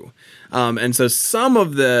Flip do. And so some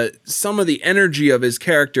of the energy of his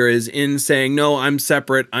character is in saying, no, I'm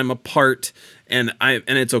separate, I'm apart, and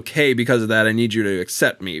it's okay because of that. I need you to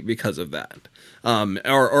accept me because of that.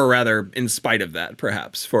 Or rather, in spite of that,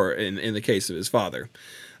 perhaps, in the case of his father.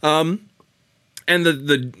 And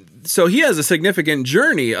so he has a significant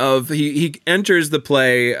journey of he enters the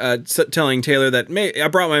play telling Taylor that I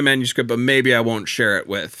brought my manuscript, but maybe I won't share it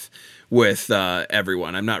with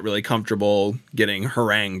everyone. I'm not really comfortable getting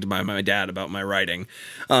harangued by my dad about my writing.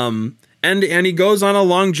 And he goes on a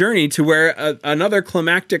long journey to where another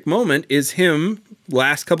climactic moment is him,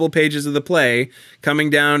 last couple pages of the play,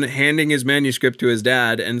 coming down, handing his manuscript to his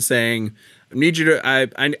dad and saying,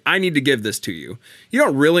 I need to give this to you. You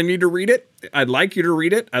don't really need to read it. I'd like you to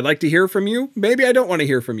read it. I'd like to hear from you. Maybe I don't want to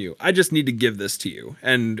hear from you. I just need to give this to you,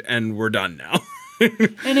 and we're done now.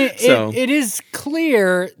 And it is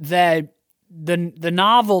clear that the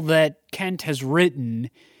novel that Kent has written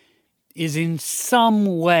is in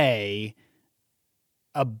some way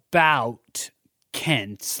about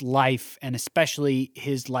Kent's life, and especially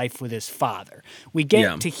his life with his father. We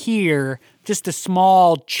get to hear just a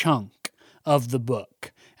small chunk of the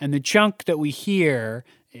book. And the chunk that we hear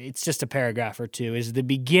it's just a paragraph or two, is the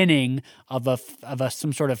beginning of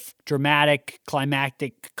some sort of dramatic,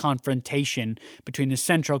 climactic confrontation between the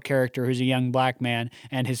central character, who's a young black man,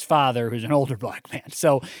 and his father, who's an older black man.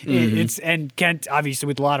 So and Kent, obviously,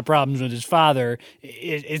 with a lot of problems with his father,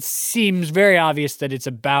 it seems very obvious that it's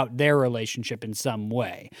about their relationship in some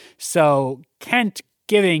way. So Kent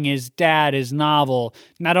giving his dad his novel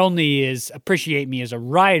not only is appreciate me as a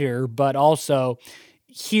writer, but also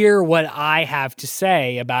hear what I have to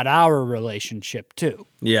say about our relationship too.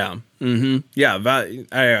 Yeah. Mm-hmm.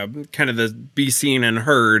 Yeah. Kind of the be seen and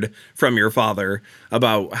heard from your father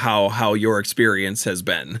about how your experience has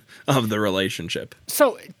been of the relationship.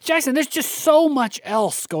 So, Jackson, there's just so much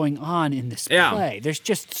else going on in this play. There's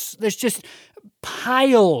just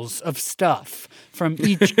piles of stuff from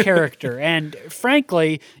each character. And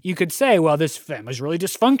frankly, you could say, well, this family's really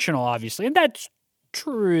dysfunctional, obviously. And that's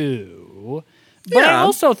true. But I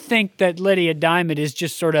also think that Lydia Diamond is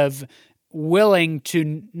just sort of willing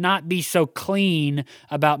to not be so clean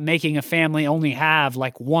about making a family only have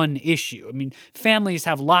like one issue. I mean, families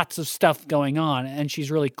have lots of stuff going on, and she's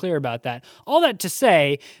really clear about that. All that to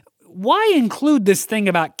say, why include this thing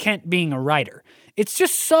about Kent being a writer? It's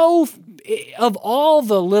just so, of all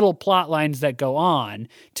the little plot lines that go on,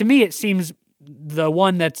 to me it seems the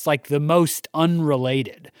one that's like the most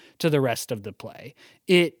unrelated to the rest of the play.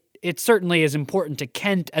 It certainly is important to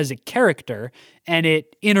Kent as a character, and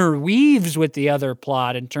it interweaves with the other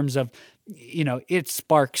plot in terms of, you know, it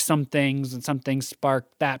sparks some things and some things spark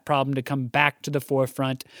that problem to come back to the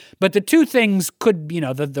forefront. But the two things could, you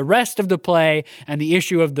know, the rest of the play and the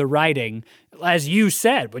issue of the writing, as you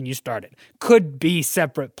said when you started, could be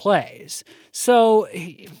separate plays. So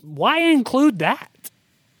why include that?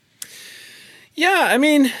 Yeah, I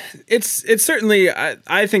mean, it's certainly,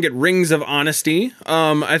 I think it rings of honesty.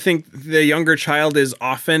 I think the younger child is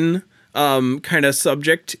often kind of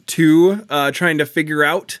subject to trying to figure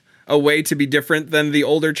out a way to be different than the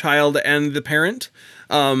older child and the parent.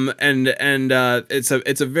 It's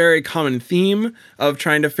a very common theme of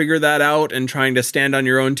trying to figure that out and trying to stand on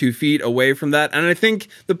your own 2 feet away from that. And I think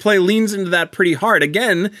the play leans into that pretty hard.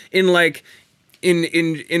 Again, in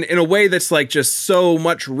a way that's like just so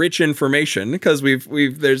much rich information, because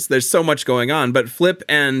there's so much going on. But Flip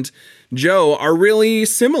and Joe are really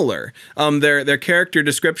similar. Their character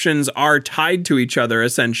descriptions are tied to each other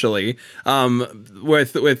essentially.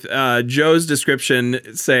 With Joe's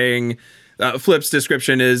description saying, Flip's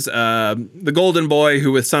description is the golden boy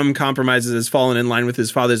who with some compromises has fallen in line with his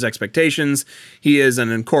father's expectations. He is an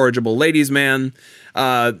incorrigible ladies' man.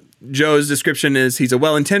 Joe's description is he's a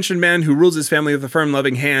well-intentioned man who rules his family with a firm,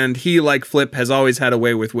 loving hand. He, like Flip, has always had a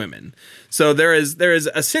way with women. So there is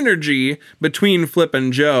a synergy between Flip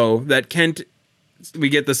and Joe that Kent, we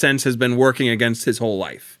get the sense, has been working against his whole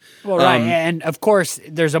life. Well, right. And of course,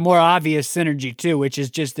 there's a more obvious synergy too, which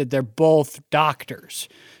is just that they're both doctors.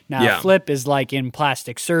 Now, Flip is like in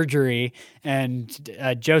plastic surgery, and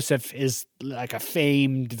Joseph is like a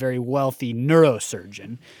famed, very wealthy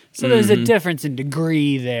neurosurgeon. So there's a difference in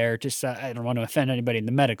degree there. Just I don't want to offend anybody in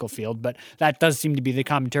the medical field, but that does seem to be the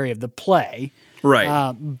commentary of the play.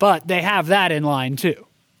 Right. But they have that in line too.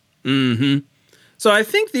 Mm-hmm. So I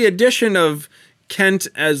think the addition of Kent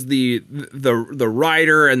as the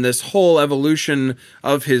writer and this whole evolution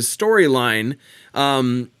of his storyline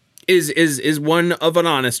is one of an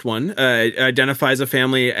honest one. It identifies a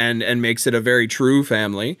family and makes it a very true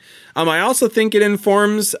family. I also think it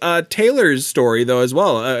informs Taylor's story though as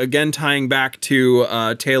well. Again, tying back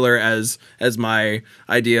to Taylor as my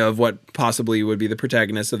idea of what possibly would be the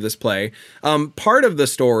protagonist of this play. Part of the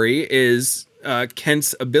story is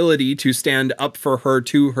Kent's ability to stand up for her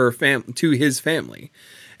to his family.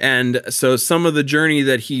 And so some of the journey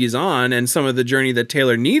that he's on and some of the journey that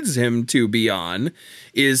Taylor needs him to be on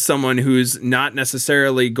is someone who's not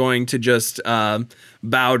necessarily going to just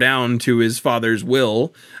bow down to his father's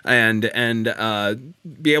will and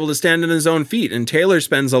be able to stand on his own feet. And Taylor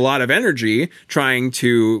spends a lot of energy trying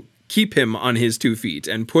to keep him on his 2 feet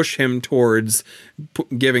and push him towards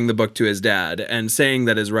giving the book to his dad and saying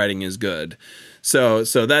that his writing is good. So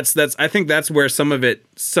that's I think that's where some of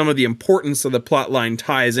the importance of the plot line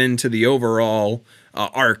ties into the overall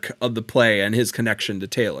arc of the play and his connection to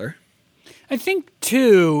Taylor. I think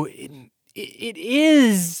too, it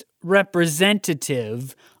is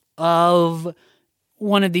representative of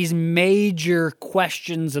one of these major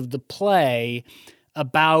questions of the play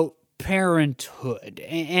about parenthood,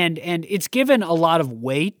 and it's given a lot of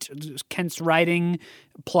weight, Kent's writing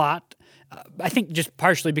plot. I think just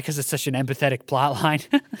partially because it's such an empathetic plot line.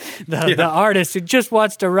 The artist who just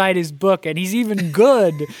wants to write his book, and he's even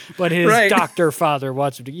good, but his doctor father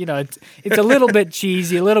wants him to. It's a little bit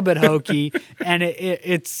cheesy, a little bit hokey, and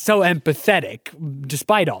it's so empathetic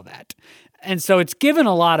despite all that. And so it's given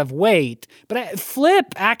a lot of weight. But Flip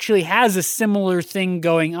actually has a similar thing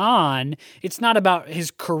going on. It's not about his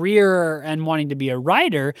career and wanting to be a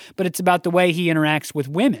writer, but it's about the way he interacts with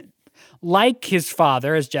women. Like his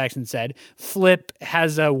father, as Jackson said, Flip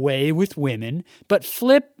has a way with women, but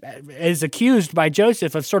Flip is accused by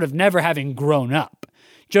Joseph of sort of never having grown up.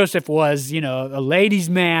 Joseph was, a ladies'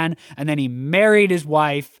 man, and then he married his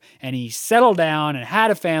wife, and he settled down and had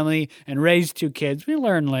a family and raised 2 kids. We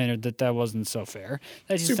learned later that wasn't so fair.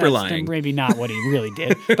 That's lying. Maybe not what he really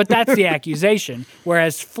did, but that's the accusation.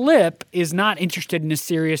 Whereas Flip is not interested in a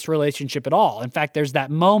serious relationship at all. In fact, there's that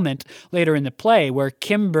moment later in the play where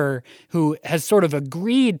Kimber, who has sort of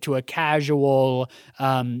agreed to a casual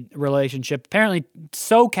relationship, apparently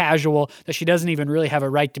so casual that she doesn't even really have a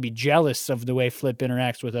right to be jealous of the way Flip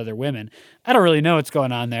interacts with other women. I don't really know what's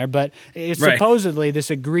going on there, but it's supposedly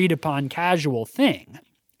this agreed upon casual thing.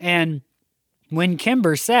 And when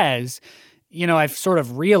Kimber says, I've sort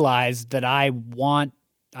of realized that I want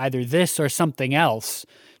either this or something else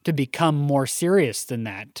to become more serious than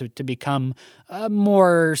that, to become a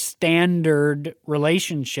more standard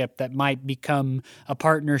relationship that might become a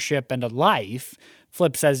partnership and a life,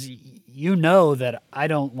 Flip says, that I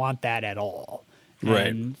don't want that at all.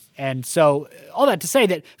 Right. And so all that to say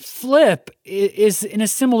that Flip is in a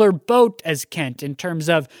similar boat as Kent in terms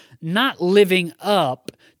of not living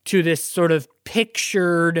up to this sort of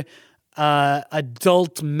pictured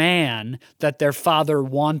adult man that their father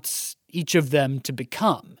wants each of them to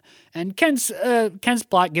become. And Kent's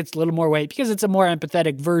plot gets a little more weight because it's a more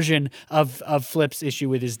empathetic version of Flip's issue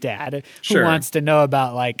with his dad, who wants to know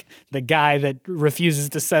about like the guy that refuses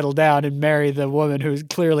to settle down and marry the woman who's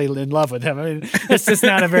clearly in love with him. I mean, it's just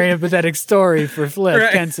not a very empathetic story for Flip.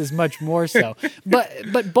 Right. Kent's is much more so.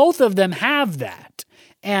 But both of them have that.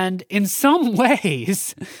 And in some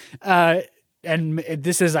ways, and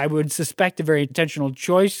this is, I would suspect, a very intentional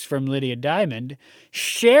choice from Lydia Diamond,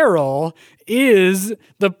 Cheryl is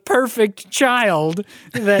the perfect child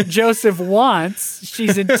that Joseph wants.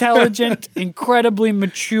 She's intelligent, incredibly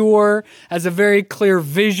mature, has a very clear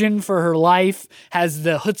vision for her life, has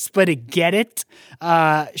the chutzpah to get it.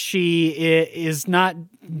 She is not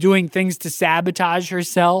doing things to sabotage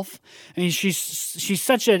herself. I mean, she's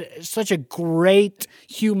such a great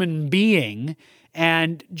human being.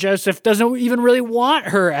 And Joseph doesn't even really want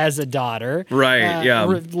her as a daughter. Right,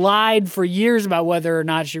 Lied for years about whether or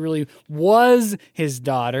not she really was his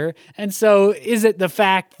daughter. And so is it the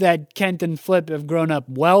fact that Kent and Flip have grown up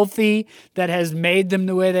wealthy that has made them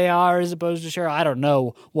the way they are as opposed to Cheryl? I don't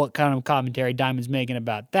know what kind of commentary Diamond's making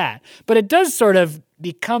about that. But it does sort of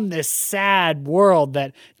become this sad world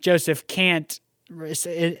that Joseph can't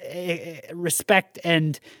respect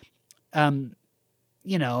and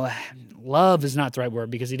love is not the right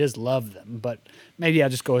word because he does love them, but maybe I'll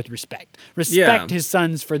just go with respect. Respect his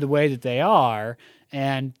sons for the way that they are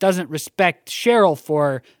and doesn't respect Cheryl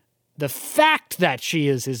for the fact that she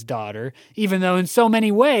is his daughter, even though in so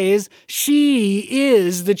many ways she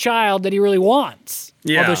is the child that he really wants,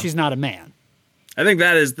 although she's not a man. I think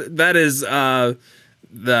that is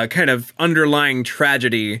the kind of underlying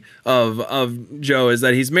tragedy of Joe is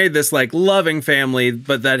that he's made this like loving family,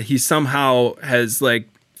 but that he somehow has like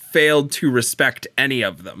failed to respect any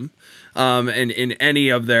of them, and in any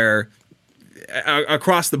of their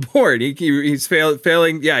across the board. He's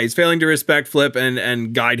failing. Yeah, he's failing to respect Flip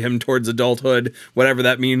and guide him towards adulthood, whatever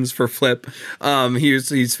that means for Flip.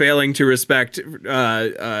 He's failing to respect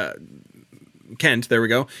Kent, there we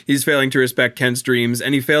go. He's failing to respect Kent's dreams,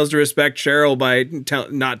 and he fails to respect Cheryl by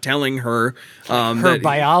not telling her her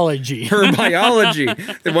biology. Her biology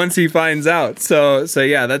once he finds out. So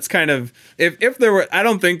yeah, that's kind of if there were. I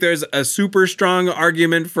don't think there's a super strong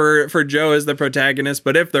argument for Joe as the protagonist,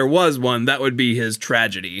 but if there was one, that would be his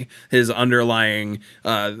tragedy. His underlying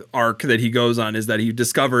arc that he goes on is that he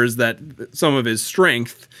discovers that some of his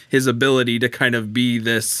strength, his ability to kind of be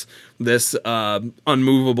this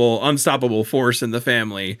unmovable, unstoppable force in the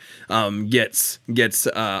family gets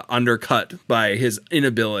undercut by his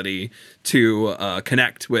inability to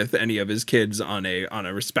connect with any of his kids on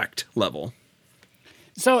a respect level.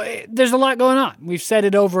 So there's a lot going on. We've said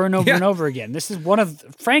it over and over and over again. This is one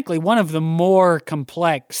of the more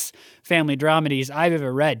complex family dramedies I've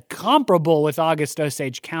ever read, comparable with August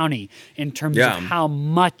Osage County in terms of how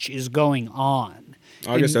much is going on.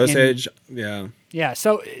 August Osage, yeah. Yeah,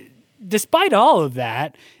 so despite all of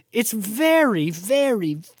that, It's very,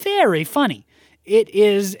 very, very funny. It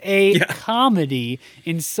is a comedy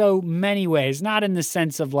in so many ways, not in the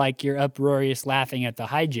sense of like you're uproarious laughing at the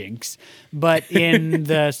hijinks, but in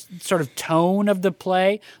the sort of tone of the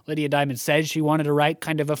play. Lydia Diamond says she wanted to write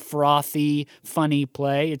kind of a frothy, funny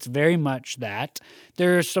play. It's very much that.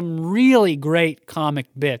 There are some really great comic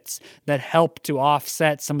bits that help to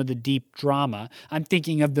offset some of the deep drama. I'm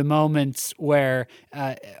thinking of the moments where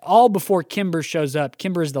all before Kimber shows up,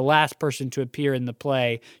 Kimber is the last person to appear in the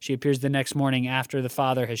play. She appears the next morning after the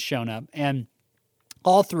father has shown up. And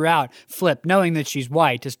all throughout, Flip, knowing that she's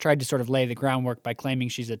white, has tried to sort of lay the groundwork by claiming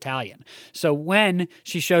she's Italian. So when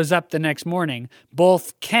she shows up the next morning,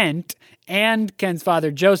 both Kent and Ken's father,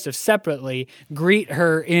 Joseph, separately greet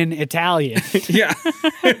her in Italian. Yeah.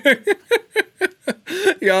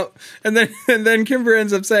 Yeah. And then Kimber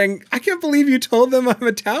ends up saying, I can't believe you told them I'm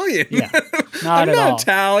Italian. Yeah. I'm not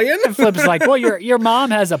Italian. And Flip's like, well, your mom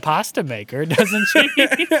has a pasta maker, doesn't she?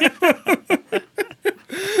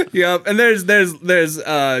 Yep, and there's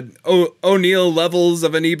O'Neill levels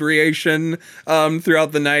of inebriation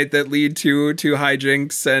throughout the night that lead to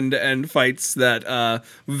hijinks and fights that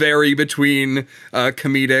vary between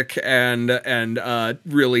comedic and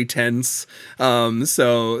really tense.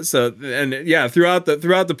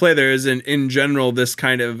 Throughout the play there is in general this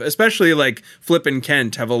kind of, especially like Flip and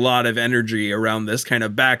Kent have a lot of energy around this kind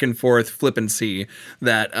of back and forth flippancy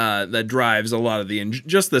that drives a lot of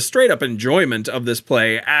just the straight up enjoyment of this play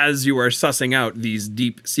as you are sussing out these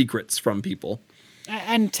deep secrets from people.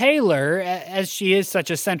 And Taylor, as she is such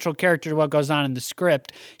a central character to what goes on in the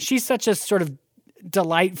script, she's such a sort of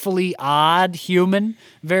delightfully odd human,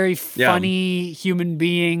 very funny human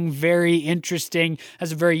being, very interesting,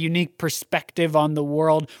 has a very unique perspective on the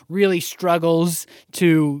world, really struggles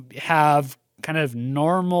to have kind of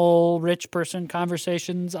normal rich person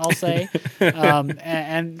conversations, I'll say.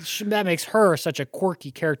 That makes her such a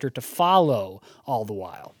quirky character to follow all the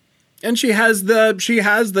while. And she has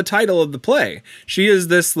the title of the play. She is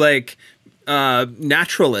this like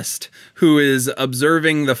naturalist who is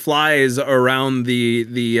observing the flies around the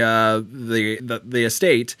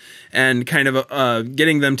estate and kind of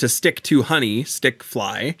getting them to stick to honey, stick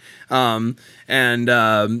fly. So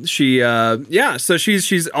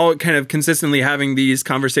she's all kind of consistently having these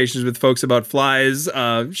conversations with folks about flies.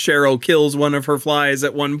 Cheryl kills one of her flies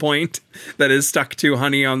at one point that is stuck to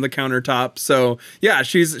honey on the countertop. So yeah,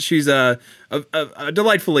 she's a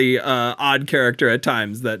delightfully odd character at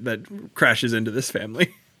times that crashes into this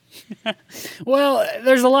family. Well,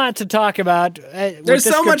 there's a lot to talk about. There's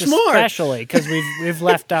so much more, especially because we've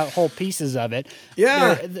left out whole pieces of it.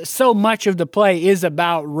 Yeah, so much of the play is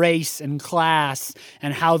about race and class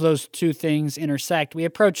and how those two things intersect. We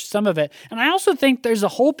approached some of it, and I also think there's a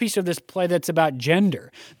whole piece of this play that's about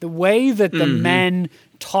gender. The way that the men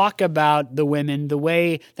talk about the women, the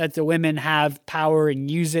way that the women have power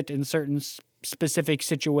and use it in certain specific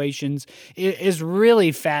situations is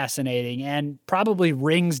really fascinating and probably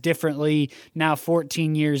rings differently now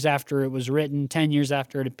 14 years after it was written, 10 years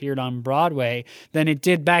after it appeared on Broadway than it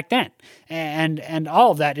did back then. And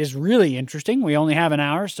all of that is really interesting. We only have an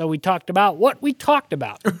hour, so we talked about what we talked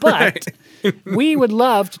about, but we would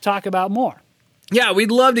love to talk about more. Yeah,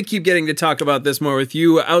 we'd love to keep getting to talk about this more with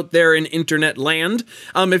you out there in internet land.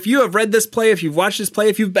 If you have read this play, if you've watched this play,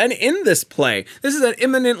 if you've been in this play, this is an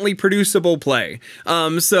imminently producible play.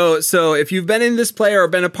 So if you've been in this play or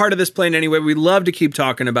been a part of this play in any way, we'd love to keep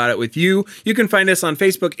talking about it with you. You can find us on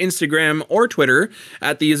Facebook, Instagram, or Twitter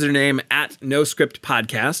at the username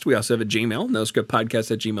 @NoScriptPodcast. We also have a Gmail,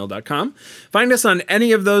 noscriptpodcast@gmail.com. Find us on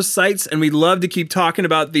any of those sites, and we'd love to keep talking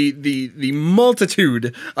about the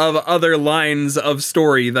multitude of other lines of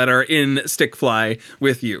story that are in Stickfly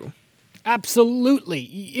with you. Absolutely.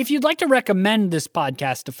 If you'd like to recommend this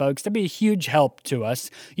podcast to folks, that'd be a huge help to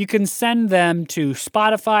us. You can send them to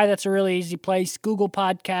Spotify. That's a really easy place. Google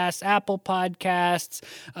Podcasts, Apple Podcasts.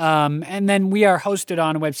 And then we are hosted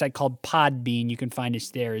on a website called Podbean. You can find us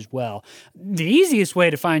there as well. The easiest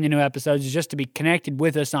way to find the new episodes is just to be connected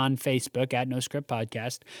with us on Facebook at No Script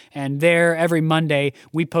Podcast. And there, every Monday,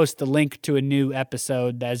 we post the link to a new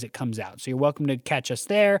episode as it comes out. So you're welcome to catch us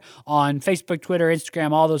there on Facebook, Twitter,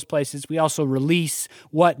 Instagram, all those places. We also release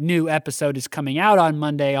what new episode is coming out on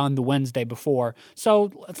Monday on the Wednesday before.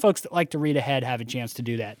 So folks that like to read ahead have a chance to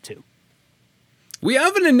do that too. We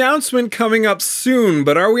have an announcement coming up soon,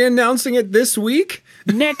 but are we announcing it this week?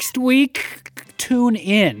 Next week, tune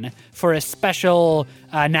in for a special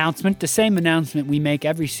announcement, the same announcement we make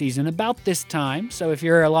every season about this time. So if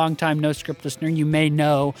you're a longtime No Script listener, you may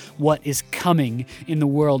know what is coming in the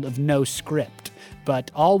world of No Script. But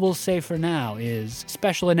all we'll say for now is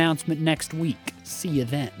special announcement next week. See you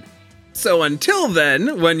then. So until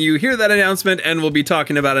then, when you hear that announcement and we'll be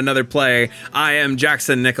talking about another play, I am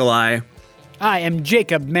Jackson Nikolai. I am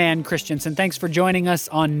Jacob Mann Christensen. Thanks for joining us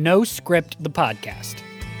on No Script, the podcast.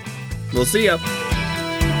 We'll see ya.